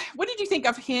what did you think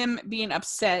of him being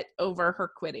upset over her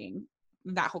quitting,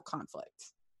 that whole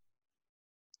conflict?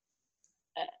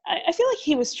 I feel like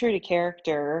he was true to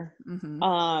character.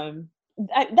 Mm-hmm.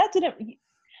 That didn't,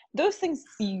 those things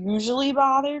usually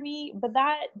bother me, but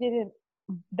that didn't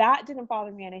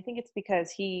bother me. And I think it's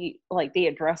because they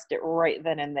addressed it right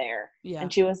then and there. Yeah.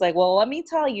 And she was like, well, let me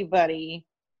tell you, buddy,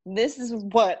 this is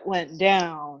what went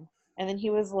down. And then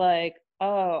he was like,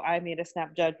 oh, I made a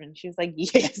snap judgment. She was like,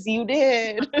 yes, you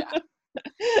did.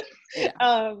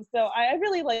 Yeah. So I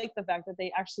really like the fact that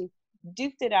they actually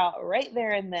duked it out right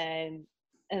there and then,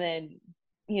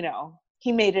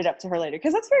 he made it up to her later.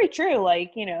 Because that's very true.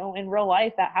 Like, in real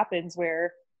life, that happens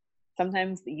where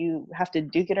sometimes you have to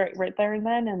duke it right there and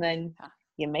then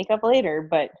you make up later.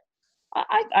 But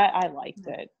I liked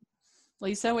it.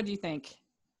 Lisa, what do you think?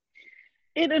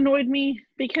 It annoyed me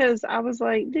because I was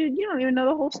like, dude, you don't even know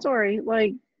the whole story.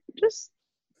 Like, just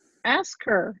ask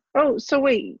her. Oh, so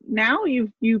wait, now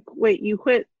you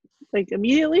quit like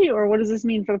immediately, or what does this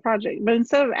mean for the project? But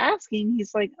instead of asking,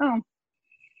 he's like, oh,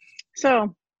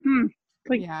 so,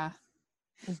 like, Yeah.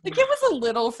 Like, it was a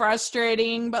little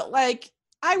frustrating, but like,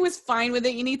 I was fine with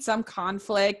it. You need some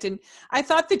conflict. And I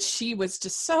thought that she was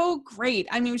just so great.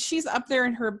 I mean, she's up there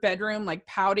in her bedroom, like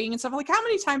pouting and stuff. Like, how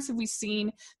many times have we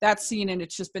seen that scene and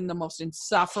it's just been the most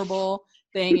insufferable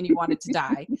thing and you wanted to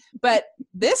die. But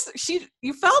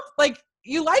you felt like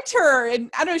you liked her, and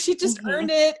I don't know, she just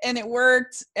earned it and it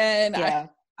worked. And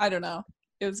I don't know.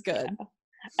 It was good. Yeah.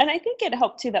 And I think it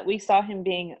helped too that we saw him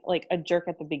being like a jerk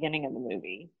at the beginning of the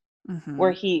movie,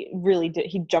 where he really did,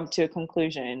 he jumped to a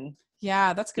conclusion.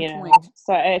 Yeah, that's a good point.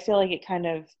 So I feel like it kind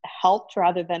of helped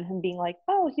rather than him being like,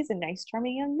 oh, he's a nice,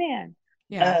 charming young man.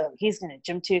 Yeah. Oh, he's going to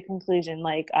jump to a conclusion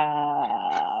like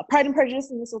Pride and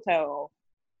Prejudice and Mistletoe.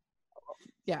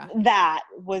 Yeah. That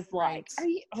was like,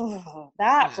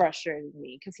 frustrated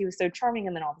me because he was so charming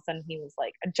and then all of a sudden he was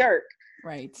like a jerk.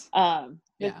 Right.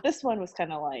 But this one was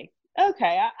kind of like,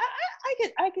 okay,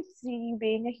 I could see you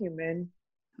being a human.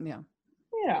 Yeah.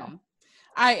 Yeah.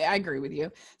 I agree with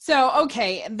you. So,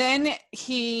 okay. Then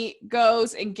he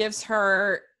goes and gives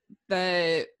her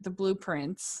the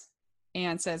blueprints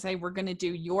and says, hey, we're going to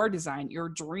do your design, your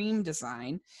dream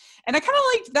design. And I kind of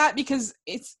liked that because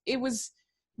it was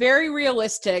very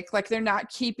realistic. Like, they're not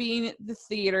keeping the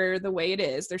theater the way it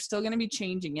is. They're still going to be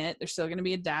changing it. They're still going to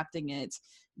be adapting it,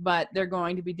 but they're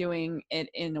going to be doing it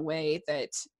in a way that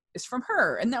is from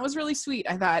her. And that was really sweet,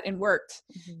 I thought, and worked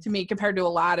to me compared to a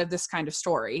lot of this kind of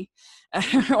story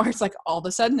where it's like all of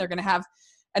a sudden they're going to have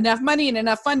enough money and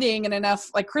enough funding and enough,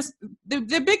 like the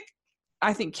big,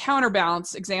 I think,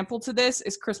 counterbalance example to this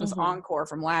is Christmas Encore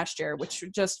from last year, which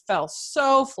just fell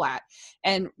so flat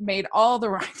and made all the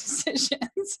right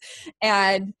decisions.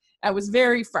 And it was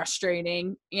very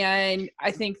frustrating. And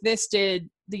I think this did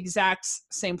the exact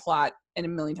same plot and a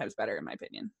million times better, in my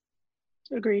opinion.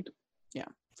 Agreed. Yeah.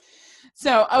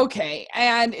 So, okay.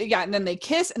 And then they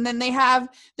kiss, and then they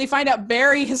find out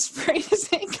Barry has sprained his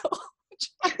ankle.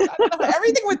 I don't know,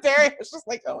 everything with Barry was just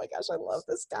like, oh my gosh, I love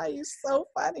this guy. He's so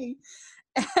funny.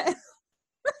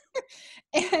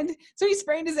 And so he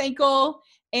sprained his ankle.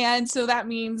 And so that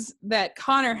means that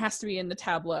Connor has to be in the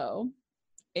tableau.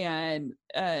 And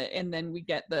then we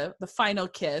get the final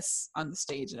kiss on the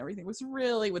stage, and everything was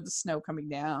really with the snow coming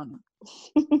down.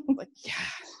 Like, yeah,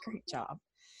 great job.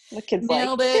 The kid's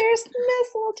nailed like, it. There's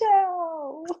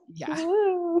mistletoe. Yeah.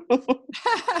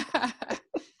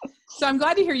 So I'm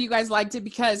glad to hear you guys liked it,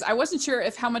 because I wasn't sure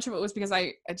if how much of it was because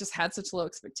I just had such low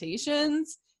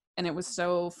expectations and it was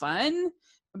so fun.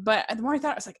 But the more I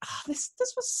thought, I was like, oh, this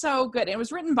was so good. And it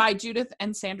was written by Judith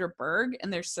and Sandra Berg,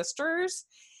 and their sisters.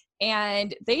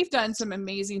 And they've done some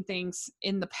amazing things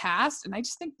in the past. And I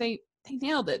just think they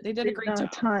nailed it. They did a great job.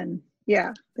 A ton.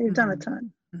 Yeah, they've done a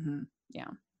ton. Yeah.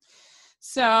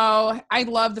 So I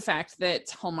love the fact that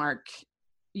Hallmark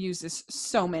uses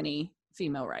so many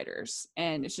female writers,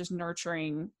 and it's just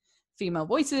nurturing female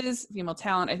voices, female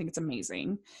talent. I think it's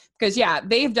amazing because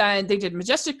they did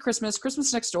Majestic Christmas,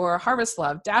 Christmas Next Door, Harvest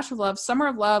Love, Dash of Love, Summer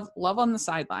of Love, Love on the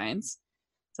Sidelines.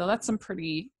 So that's some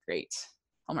pretty great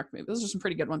Hallmark movies. Those are some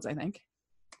pretty good ones, I think.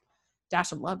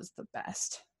 Dash of Love is the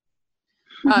best.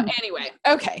 Anyway,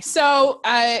 okay. So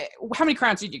how many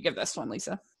crowns did you give this one,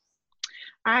 Lisa?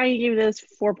 I gave this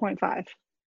 4.5.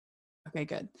 Okay,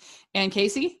 good. And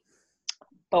Casey?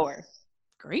 4.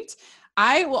 Great.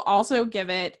 I will also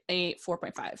give it a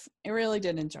 4.5. I really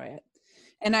did enjoy it.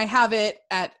 And I have it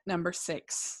at number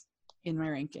 6 in my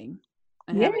ranking.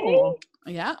 I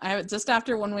have it just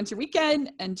after One Winter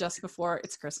Weekend and just before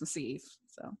it's Christmas Eve.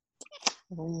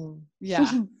 So, yeah.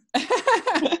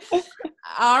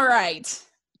 All right.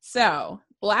 So,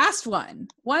 last one,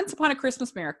 Once Upon a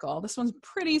Christmas Miracle. This one's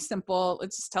pretty simple.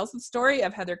 It just tells the story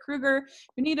of Heather Kruger,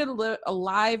 who needed a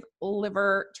live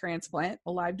liver transplant,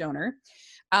 a live donor,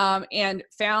 and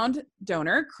found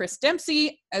donor Chris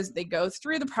Dempsey as they go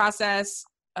through the process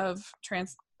of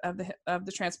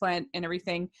the transplant and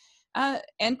everything.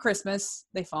 And Christmas,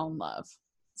 they fall in love.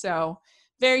 So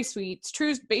very sweet. It's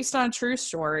true, based on a true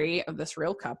story of this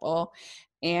real couple.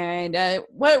 And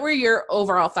what were your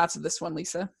overall thoughts of this one,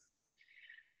 Lisa?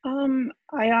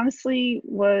 I honestly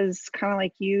was kind of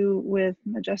like you with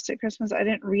Majestic Christmas. I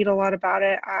didn't read a lot about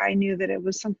it. I knew that it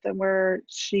was something where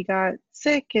she got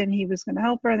sick and he was going to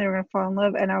help her and they were going to fall in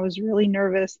love. And I was really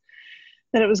nervous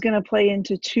that it was going to play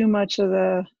into too much of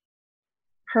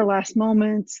her last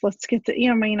moments. Let's get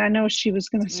I know she was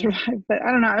going to survive, but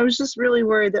I don't know. I was just really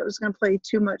worried that it was going to play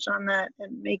too much on that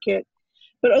and make it.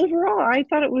 But overall, I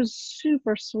thought it was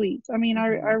super sweet. I mean, I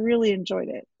really enjoyed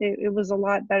it. It was a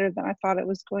lot better than I thought it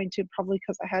was going to, probably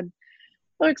because I had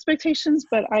low expectations,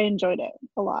 but I enjoyed it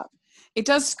a lot. It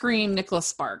does scream Nicholas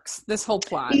Sparks, this whole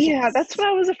plot. Yeah, that's what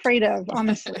I was afraid of,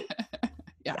 honestly.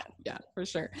 Yeah, for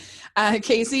sure.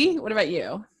 Casey, what about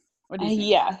you? What do you think?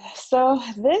 Yeah, so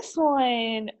this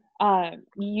one,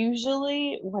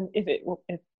 usually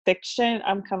if fiction,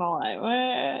 I'm kind of like,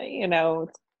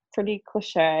 it's pretty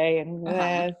cliche and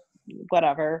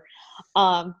whatever.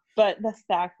 But the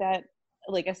fact that,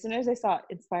 like, as soon as I saw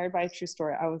inspired by a true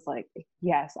story, I was like,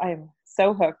 yes, I am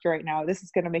so hooked right now. This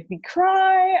is going to make me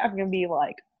cry. I'm going to be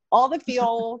like, all the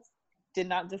feels. Did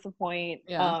not disappoint.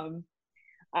 Yeah.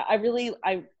 I'm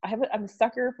a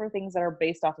sucker for things that are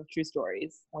based off of true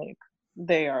stories. Like,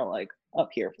 they are like up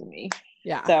here for me.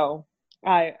 Yeah. So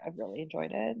I really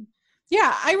enjoyed it.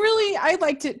 Yeah, I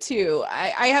liked it too.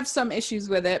 I have some issues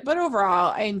with it, but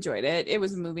overall I enjoyed it. It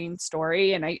was a moving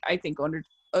story, and I think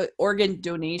organ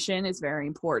donation is very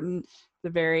important. It's a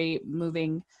very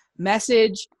moving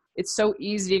message. It's so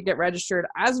easy to get registered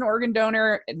as an organ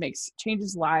donor. It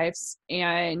changes lives,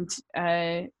 and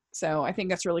so I think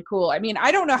that's really cool. I mean,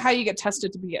 I don't know how you get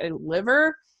tested to be a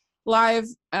liver live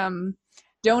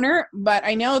donor, but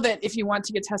I know that if you want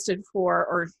to get tested for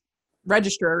or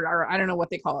registered, or I don't know what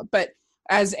they call it, but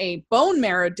as a bone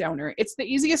marrow donor, it's the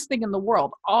easiest thing in the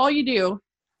world. All you do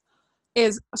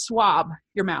is swab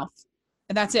your mouth,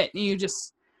 and that's it.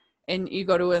 And you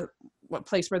go to what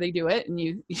place where they do it, and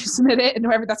you submit it, and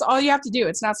whatever. That's all you have to do.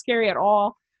 It's not scary at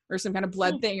all, or some kind of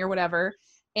blood thing or whatever.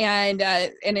 And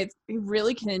it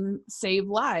really can save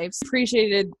lives.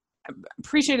 Appreciated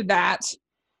that.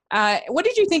 What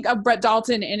did you think of Brett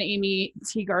Dalton and Amy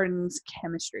Teagarden's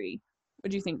chemistry?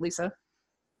 What do you think, Lisa?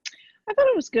 I thought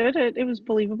it was good. It was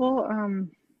believable.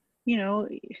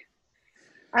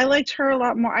 I liked her a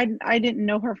lot more. I didn't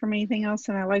know her from anything else,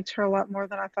 and I liked her a lot more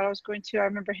than I thought I was going to. I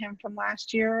remember him from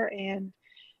last year, and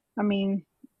I mean,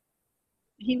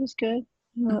 he was good.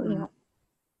 Mm-hmm.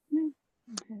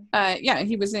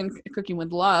 He was in Cooking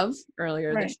with Love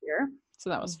earlier this year,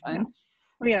 so that was fun.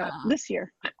 This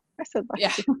year. I said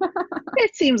last year.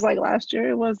 It seems like last year.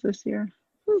 It was this year.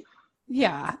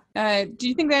 Yeah. Do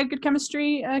you think they had good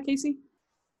chemistry, Casey?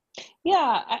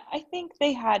 Yeah, I think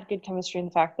they had good chemistry in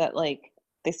the fact that, like,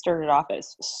 they started off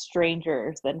as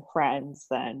strangers, then friends,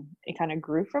 then it kind of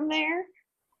grew from there.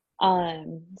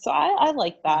 So I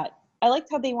like that. I liked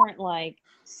how they weren't like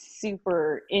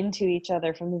super into each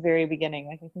other from the very beginning.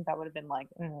 Like, I think that would have been like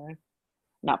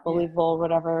not believable or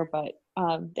whatever, but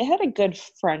they had a good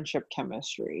friendship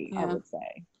chemistry, I would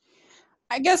say.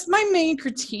 I guess my main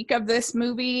critique of this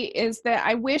movie is that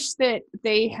I wish that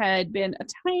they had been a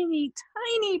tiny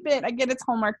bit, I get it's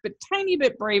Hallmark, but tiny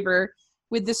bit braver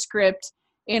with the script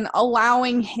in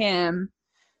allowing him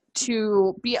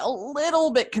to be a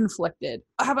little bit conflicted,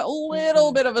 have a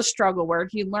little bit of a struggle where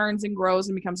he learns and grows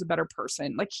and becomes a better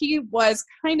person. Like, he was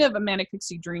kind of a manic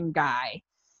pixie dream guy.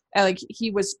 Like,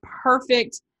 he was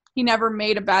perfect. He never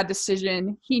made a bad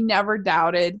decision. He never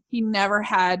doubted. He never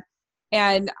had.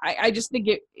 And I just think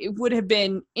it would have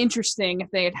been interesting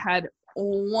if they had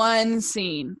one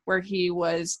scene where he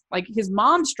was like, his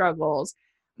mom struggles,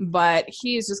 but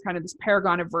he is just kind of this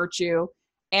paragon of virtue.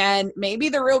 And maybe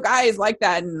the real guy is like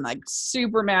that, and like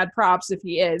super mad props if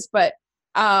he is. But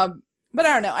I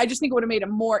don't know. I just think it would have made a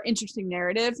more interesting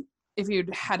narrative if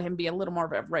you'd had him be a little more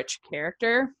of a rich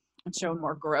character and shown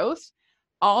more growth.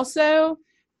 Also,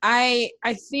 I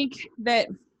think that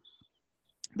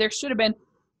there should have been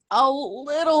a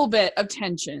little bit of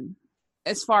tension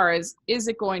as far as, is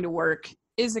it going to work?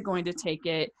 Is it going to take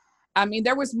it? I mean,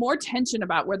 there was more tension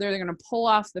about whether they're going to pull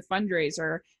off the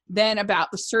fundraiser than about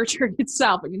the surgery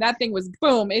itself. I mean, that thing was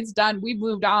boom, it's done. We've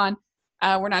moved on.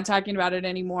 We're not talking about it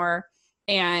anymore.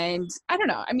 And I don't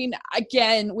know. I mean,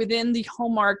 again, within the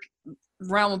Hallmark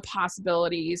realm of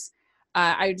possibilities,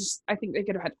 I think they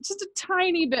could have had just a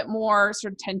tiny bit more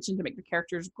sort of tension to make the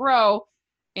characters grow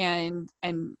and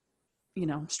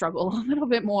struggle a little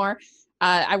bit more.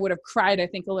 I would have cried, I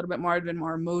think, a little bit more. I'd been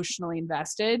more emotionally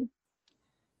invested.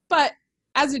 But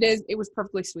as it is, it was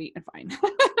perfectly sweet and fine.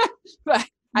 But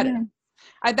I don't know.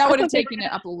 That would have taken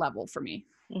it up a level for me.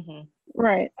 Mm-hmm.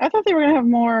 Right. I thought they were going to have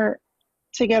more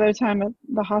together time at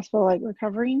the hospital, like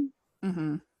recovering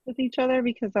with each other,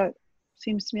 because that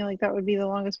seems to me like that would be the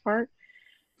longest part.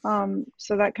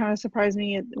 So that kind of surprised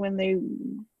me when they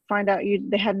find out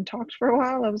they hadn't talked for a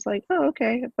while. I was like, oh,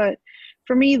 okay. But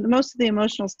for me, most of the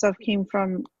emotional stuff came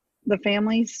from the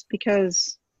families,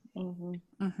 because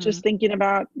just thinking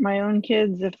about my own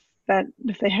kids,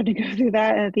 if they had to go through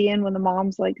that, and at the end when the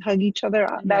moms like hug each other,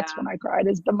 that's when I cried,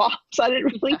 as the moms. I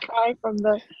didn't really cry from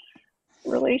the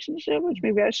relationship, which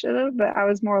maybe I should have, but I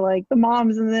was more like the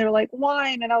moms, and they were like,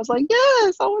 wine, and I was like,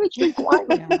 yes, I want to drink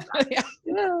wine. Yeah.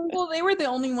 Well, they were the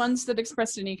only ones that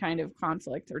expressed any kind of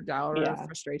conflict or doubt or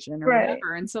frustration or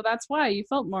whatever, and so that's why you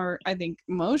felt more, I think,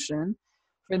 emotion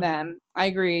for them. I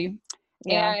agree.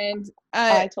 And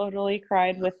I totally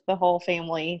cried with the whole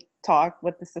family talk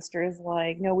with the sisters,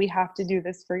 like, no, we have to do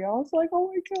this for you. I was like,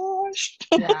 oh my gosh,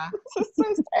 this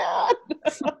is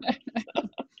so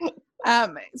sad.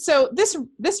 So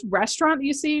this restaurant that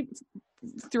you see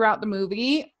throughout the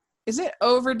movie, is it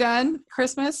overdone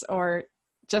Christmas or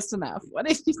just enough? What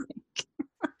did you think?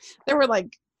 There were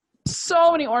like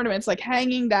so many ornaments like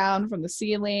hanging down from the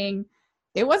ceiling.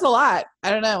 It was a lot. I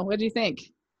don't know. What do you think?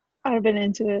 I'd have been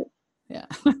into it. Yeah.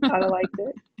 I'd have liked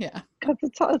it. Yeah. Because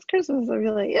it's Christmas. I'd be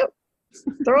like, yep,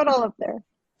 throw it all up there.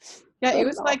 Yeah, Throw it it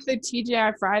was all. like the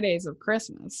TGI Fridays of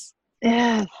Christmas.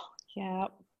 Yeah. Yeah.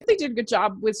 They did a good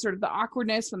job with sort of the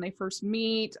awkwardness when they first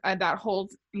meet. That whole,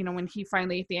 when he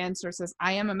finally at the end sort of says,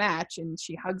 "I am a match," and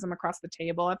she hugs him across the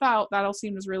table. I thought that all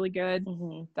scene was really good.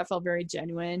 Mm-hmm. That felt very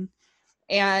genuine.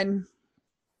 And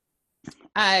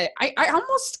I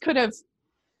almost could have.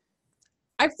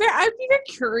 I'd be very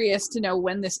curious to know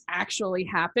when this actually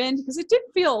happened, because it did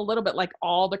feel a little bit like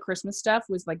all the Christmas stuff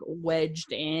was like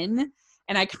wedged in.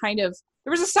 And there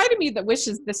was a side of me that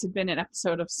wishes this had been an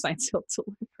episode of Seinfeld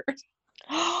Delivered.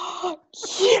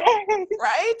 Yes.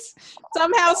 Right?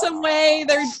 Somehow, some way,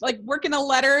 they're like working a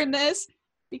letter in this.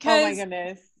 Because Oh my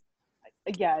goodness.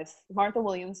 Yes, Martha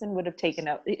Williamson would have taken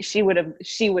up. She would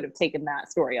have taken that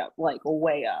story up, like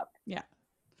way up. Yeah.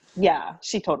 Yeah,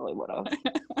 she totally would have.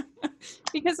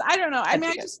 Because I don't know. I mean,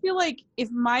 I That's just feel like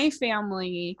if my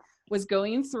family was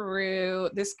going through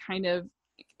this kind of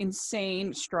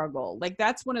insane struggle, like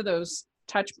that's one of those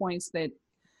touch points that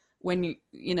when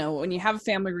you have a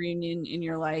family reunion and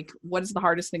you're like, what is the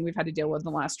hardest thing we've had to deal with in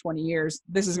the last 20 years?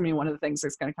 This is going to be one of the things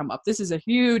that's going to come up. This is a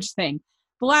huge thing.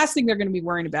 The last thing they're going to be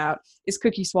worrying about is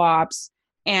cookie swaps.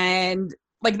 And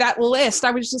like that list,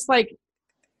 I was just like,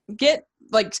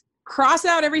 cross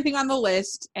out everything on the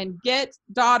list and get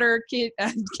daughter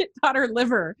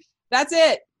liver. That's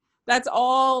it. That's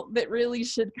all that really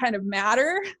should kind of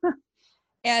matter.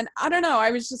 And I don't know. I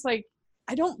was just like,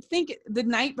 I don't think the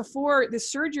night before the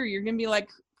surgery, you're going to be like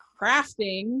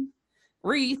crafting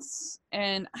wreaths.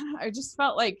 And I just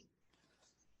felt like,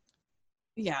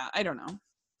 yeah, I don't know.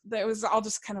 That was all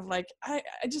just kind of like, I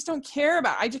just don't care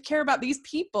about, I just care about these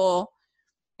people.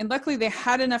 And luckily they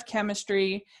had enough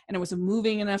chemistry and it was a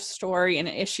moving enough story and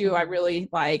an issue I really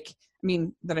like,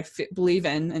 that I believe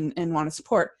in and want to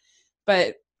support.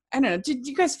 But I don't know. Did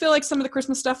you guys feel like some of the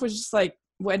Christmas stuff was just like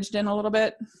wedged in a little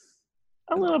bit?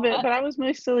 A little bit, but I was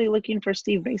mostly looking for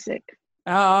Steve Basic.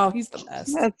 Oh, he's the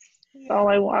best. That's all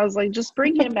I was like, just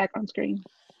bring him back on screen.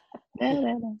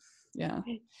 Yeah.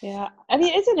 Yeah. I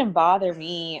mean, it didn't bother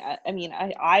me.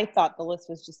 I thought the list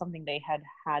was just something they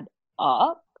had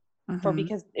up for,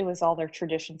 because it was all their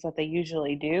traditions that they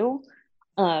usually do.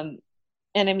 And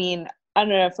I mean, I don't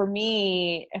know, for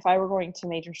me, if I were going to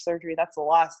major surgery, that's the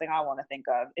last thing I want to think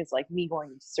of is like me going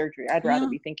to surgery. I'd rather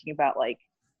be thinking about like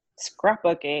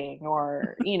scrapbooking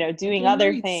or, doing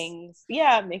other things.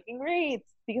 Yeah, making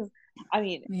wreaths. Because I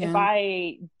mean, if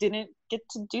I didn't get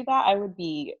to do that, I would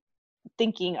be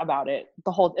thinking about it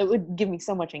it would give me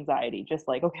so much anxiety, just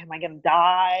like, okay, am I gonna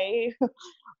die?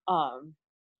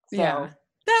 Yeah,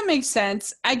 that makes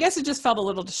sense. I guess it just felt a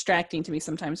little distracting to me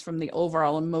sometimes from the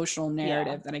overall emotional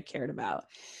narrative that I cared about.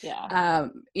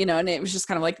 And it was just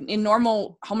kind of like in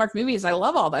normal Hallmark movies, I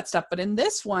love all that stuff, but in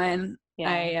this one,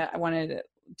 I wanted it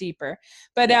deeper.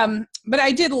 But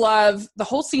I did love the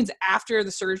whole scenes after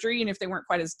the surgery, and if they weren't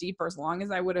quite as deep or as long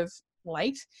as I would have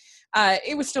liked,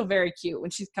 it was still very cute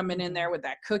when she's coming in there with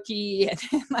that cookie and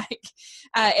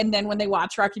and then when they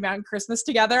watch Rocky Mountain Christmas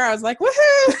together, I was like,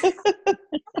 woohoo.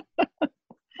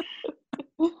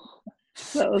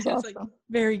 That was awesome. Like,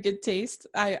 very good taste.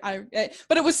 But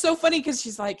it was so funny because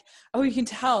she's like, oh, you can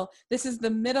tell this is the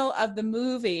middle of the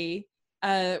movie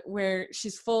where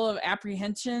she's full of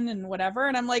apprehension and whatever,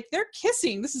 and I'm like, they're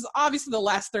kissing. This is obviously the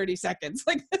last 30 seconds.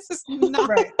 Like, this is not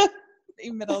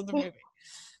the middle of the movie.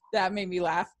 That made me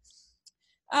laugh.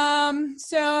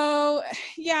 So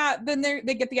yeah, then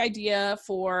they get the idea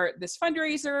for this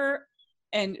fundraiser,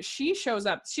 and she shows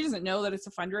up. She doesn't know that it's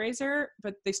a fundraiser,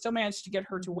 but they still managed to get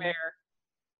her to wear.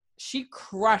 She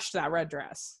crushed that red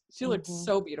dress. She looked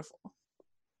so beautiful.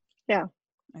 Yeah,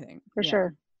 I think for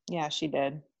sure. Yeah, she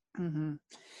did.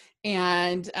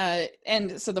 And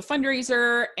so the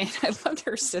fundraiser, and I loved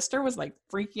her sister was like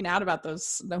freaking out about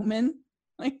those snowmen,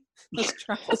 like those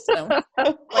truffle snowmen.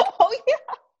 Oh yeah.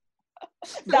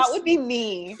 That would be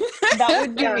me. That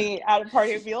would be me at a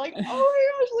party. I'd be like, oh my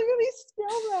gosh, look at these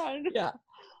snowmen. Yeah.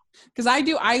 Because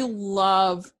I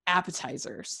love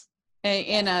appetizers.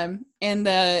 In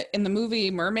the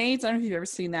movie Mermaids, I don't know if you've ever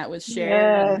seen that with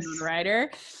Cher and Winona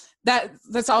Ryder.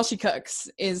 That's all she cooks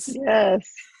is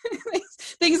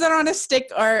things that are on a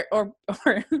stick or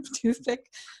toothpick.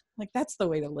 Like, that's the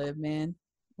way to live, man.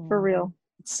 For real.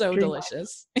 It's so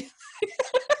delicious.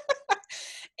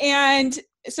 And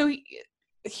so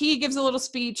he gives a little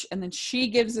speech, and then she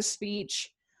gives a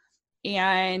speech,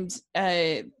 and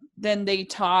then they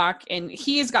talk, and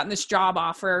he has gotten this job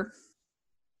offer,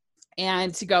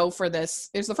 and to go for this.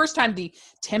 It was the first time they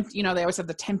always have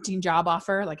the tempting job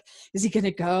offer. Like, is he going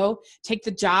to go take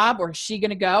the job, or is she going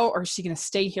to go, or is she going to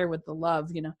stay here with the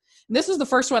love, And this was the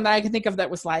first one that I can think of that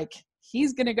was like,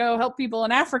 he's going to go help people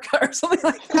in Africa or something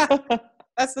like that.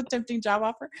 That's the tempting job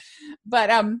offer. But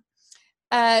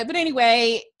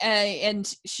anyway,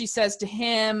 and she says to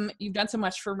him, "You've done so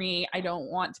much for me. I don't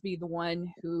want to be the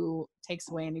one who takes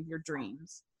away any of your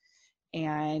dreams."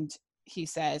 And he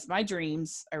says, "My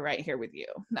dreams are right here with you."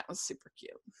 And that was super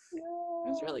cute. It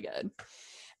was really good.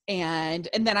 And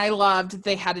then I loved,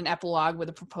 they had an epilogue with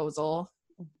a proposal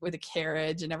with a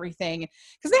carriage and everything,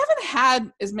 because they haven't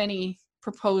had as many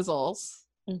proposals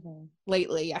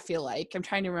lately. I feel like I'm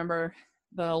trying to remember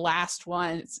the last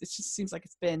one. It just seems like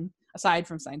it's been, aside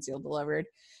from Signed, Sealed, Delivered,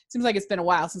 it seems like it's been a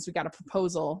while since we got a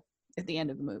proposal at the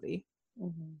end of the movie.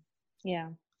 Yeah.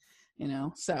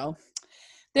 So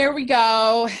there we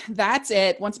go. That's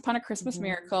it. Once Upon a Christmas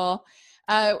Miracle.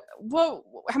 How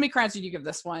many crowns did you give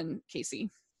this one,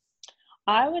 Casey?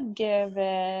 I would give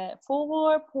it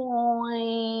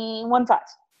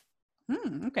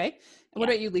 4.15. Okay. What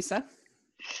about you, Lisa?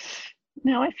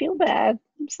 No, I feel bad.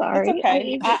 I'm sorry. It's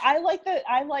okay. I like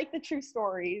the true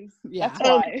stories. Yeah. That's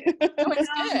why. It's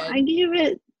good. I give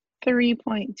it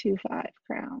 3.25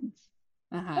 crowns.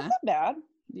 That's not bad.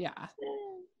 Yeah.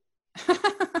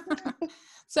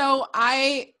 So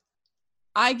I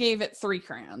gave it 3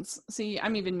 crowns. See,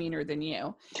 I'm even meaner than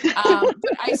you. But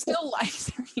I still like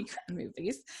 3 crown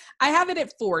movies. I have it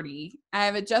at 40. I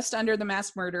have it just under The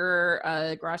Masked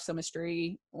Murderer, Garage Sale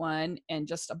Mystery one, and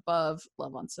just above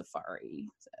Love on Safari.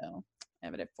 So I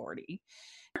have it at 40.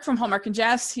 From Hallmark and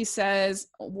Jess, he says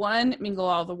 1, Mingle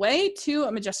All the Way, 2,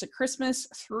 A Majestic Christmas,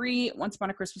 3, Once Upon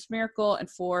a Christmas Miracle, and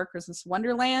 4, Christmas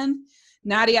Wonderland.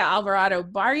 Nadia Alvarado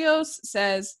Barrios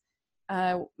says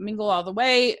Mingle All the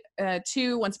Way,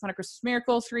 2, Once Upon a Christmas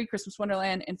Miracle, 3, Christmas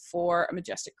Wonderland, and 4, A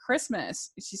Majestic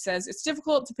Christmas. She says it's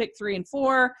difficult to pick 3 and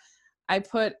 4. I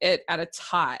put it at a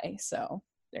tie. So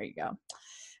there you go.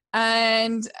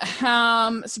 And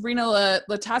Sabrina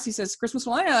Latassi says Christmas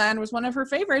Wonderland was one of her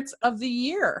favorites of the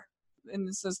year. And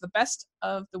this is the best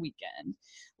of the weekend.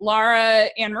 Laura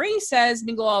Anne Marie says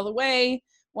Mingle All the Way,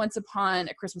 Once Upon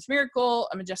a Christmas Miracle,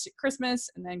 A Majestic Christmas,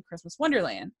 and then Christmas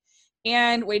Wonderland.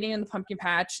 And Waiting in the Pumpkin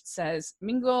Patch says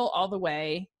Mingle All the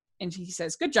Way. And he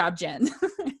says, good job, Jen.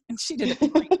 And she did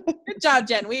it. Good job,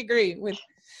 Jen. We agree with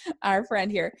our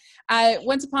friend here.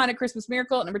 Once Upon a Christmas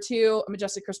Miracle at number 2, A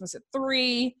Majestic Christmas at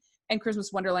 3, and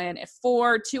Christmas Wonderland at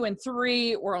 4. 2 and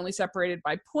 3 were only separated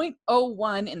by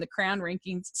 0.01 in the Crown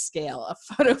Rankings scale. A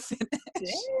photo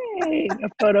finish. Yay, a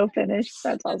photo finish.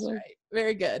 That's awesome. Right.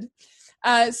 Very good.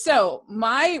 So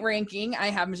my ranking, I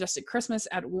have Majestic Christmas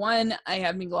at 1. I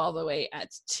have Mingle All the Way at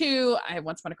 2. I have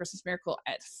Once Upon a Christmas Miracle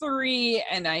at 3.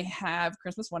 And I have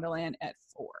Christmas Wonderland at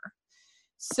 4.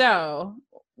 So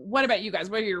what about you guys?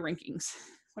 What are your rankings?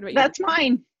 What about you? That's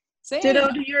mine. Same. Ditto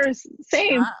to yours.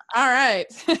 Same. All right.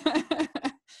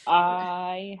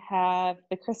 I have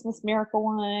the Christmas Miracle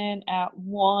one at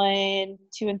 1.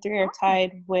 2 and 3 are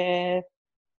tied with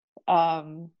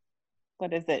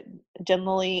what is it? Jen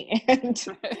Lilly and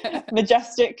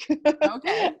Majestic.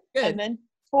 Okay, good. And then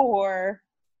 4.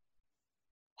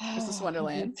 Christmas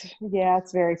Wonderland. Yeah,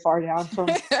 it's very far down from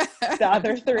the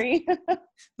other 3.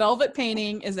 Velvet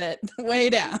Painting is it way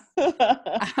down.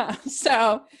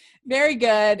 So very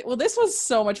good. Well, this was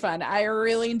so much fun. I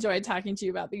really enjoyed talking to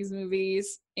you about these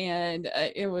movies, and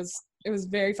it was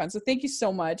very fun. So thank you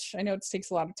so much. I know it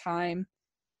takes a lot of time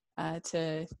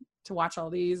to watch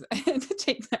all these and to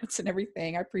take notes and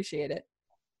everything. I appreciate it.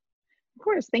 Of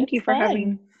course. Thank you for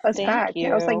having us back.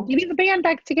 You. I was like, you need the band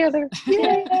back together.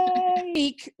 Yay!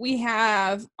 Week we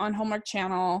have on Hallmark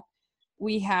Channel,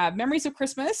 we have Memories of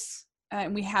Christmas,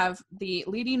 and we have the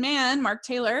leading man, Mark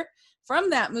Taylor, from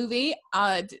that movie.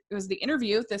 It was the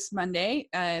interview this Monday,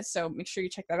 so make sure you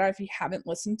check that out if you haven't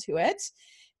listened to it.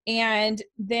 And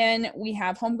then we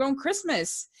have Homegrown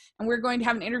Christmas, and we're going to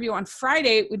have an interview on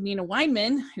Friday with Nina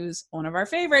Weinman, who's one of our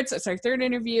favorites. It's our 3rd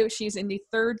interview. She's in the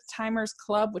Third Timers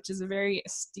Club, which is a very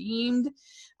esteemed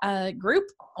group.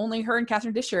 Only her and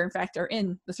Catherine Disher, in fact, are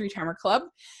in the 3-Timer Club.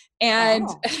 And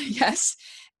yes.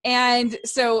 And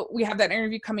so we have that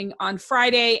interview coming on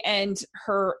Friday, and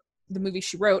the movie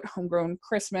she wrote, Homegrown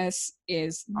Christmas,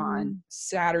 is on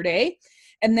Saturday.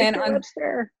 And then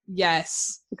Webster.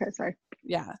 Yes. Okay, sorry.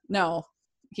 Yeah, no,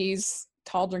 he's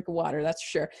tall drink of water, that's for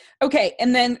sure. Okay,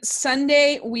 and then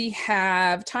Sunday we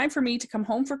have Time for Me to Come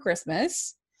Home for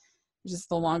Christmas. which is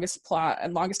the longest plot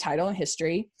and longest title in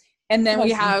history. And then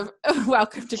we have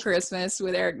Welcome to Christmas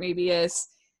with Eric Mabius.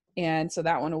 And so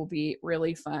that one will be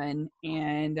really fun.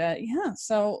 And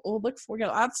so we'll we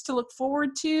got lots to look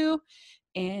forward to.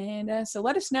 And so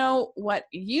let us know what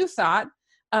you thought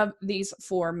of these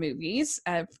 4 movies.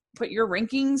 Put your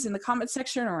rankings in the comment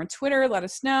section or on Twitter. Let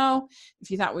us know if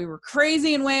you thought we were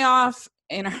crazy and way off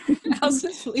in our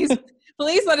analysis.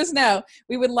 Please let us know.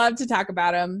 We would love to talk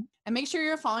about them. And make sure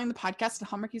you're following the podcast at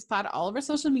Hallmarkies Pod, all of our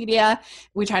social media.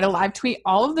 We try to live tweet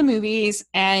all of the movies.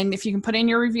 And if you can put in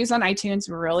your reviews on iTunes,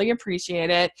 we really appreciate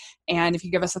it. And if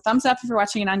you give us a thumbs up if you're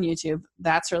watching it on YouTube,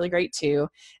 that's really great too.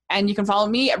 And you can follow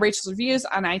me at Rachel's Reviews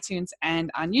on iTunes and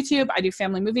on YouTube. I do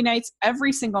family movie nights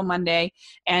every single Monday.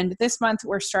 And this month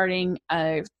we're starting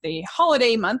the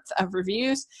holiday month of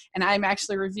reviews. And I'm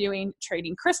actually reviewing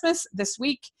Trading Christmas this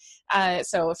week.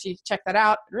 So if you check that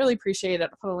out, I'd really appreciate it.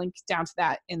 I'll put a link down to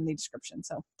that in the description.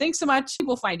 So thanks so much.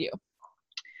 We'll find you.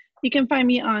 You can find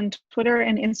me on Twitter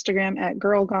and Instagram at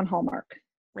Girl Gone Hallmark.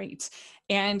 Great.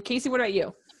 And Casey, what about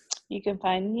you? You can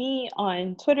find me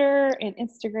on Twitter and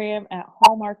Instagram at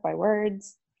Hallmark by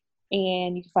Words.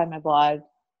 And you can find my blog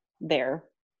there,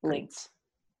 linked.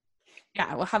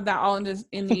 Yeah, we'll have that all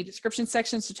in the description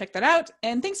section, so check that out.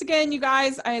 And thanks again, you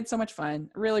guys. I had so much fun.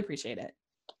 Really appreciate it.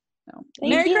 So,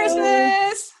 Merry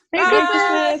Christmas! Merry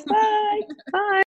Christmas! Bye! Bye!